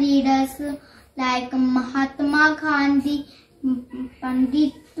national leaders like Mahatma Gandhi,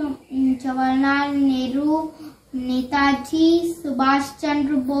 Pandit Jawaharlal Nehru, Netaji Subhash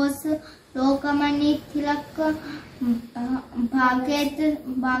Chandra Bose, Lokmanya Tilak,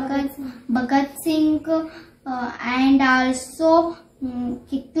 Bhagat Singh, and also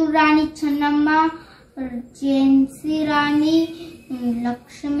Kittur Rani Channamma, Jhansi Rani,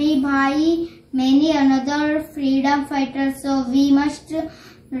 Lakshmi Bai, many another freedom fighters. So we must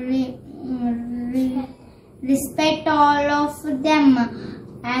respect all of them.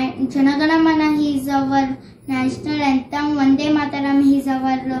 And Janagana Mana is our national anthem. Vande Mataram is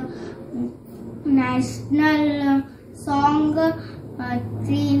our national song.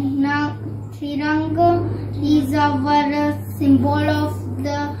 Tiranga is our symbol of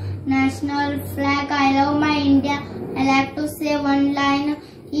the national flag. I love my India. I like to say one line: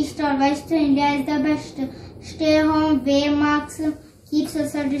 East or West, India is the best. Stay home, wear masks, keep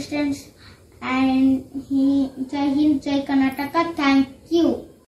social distance, and Jai Hind, Jai Karnataka. Thank you.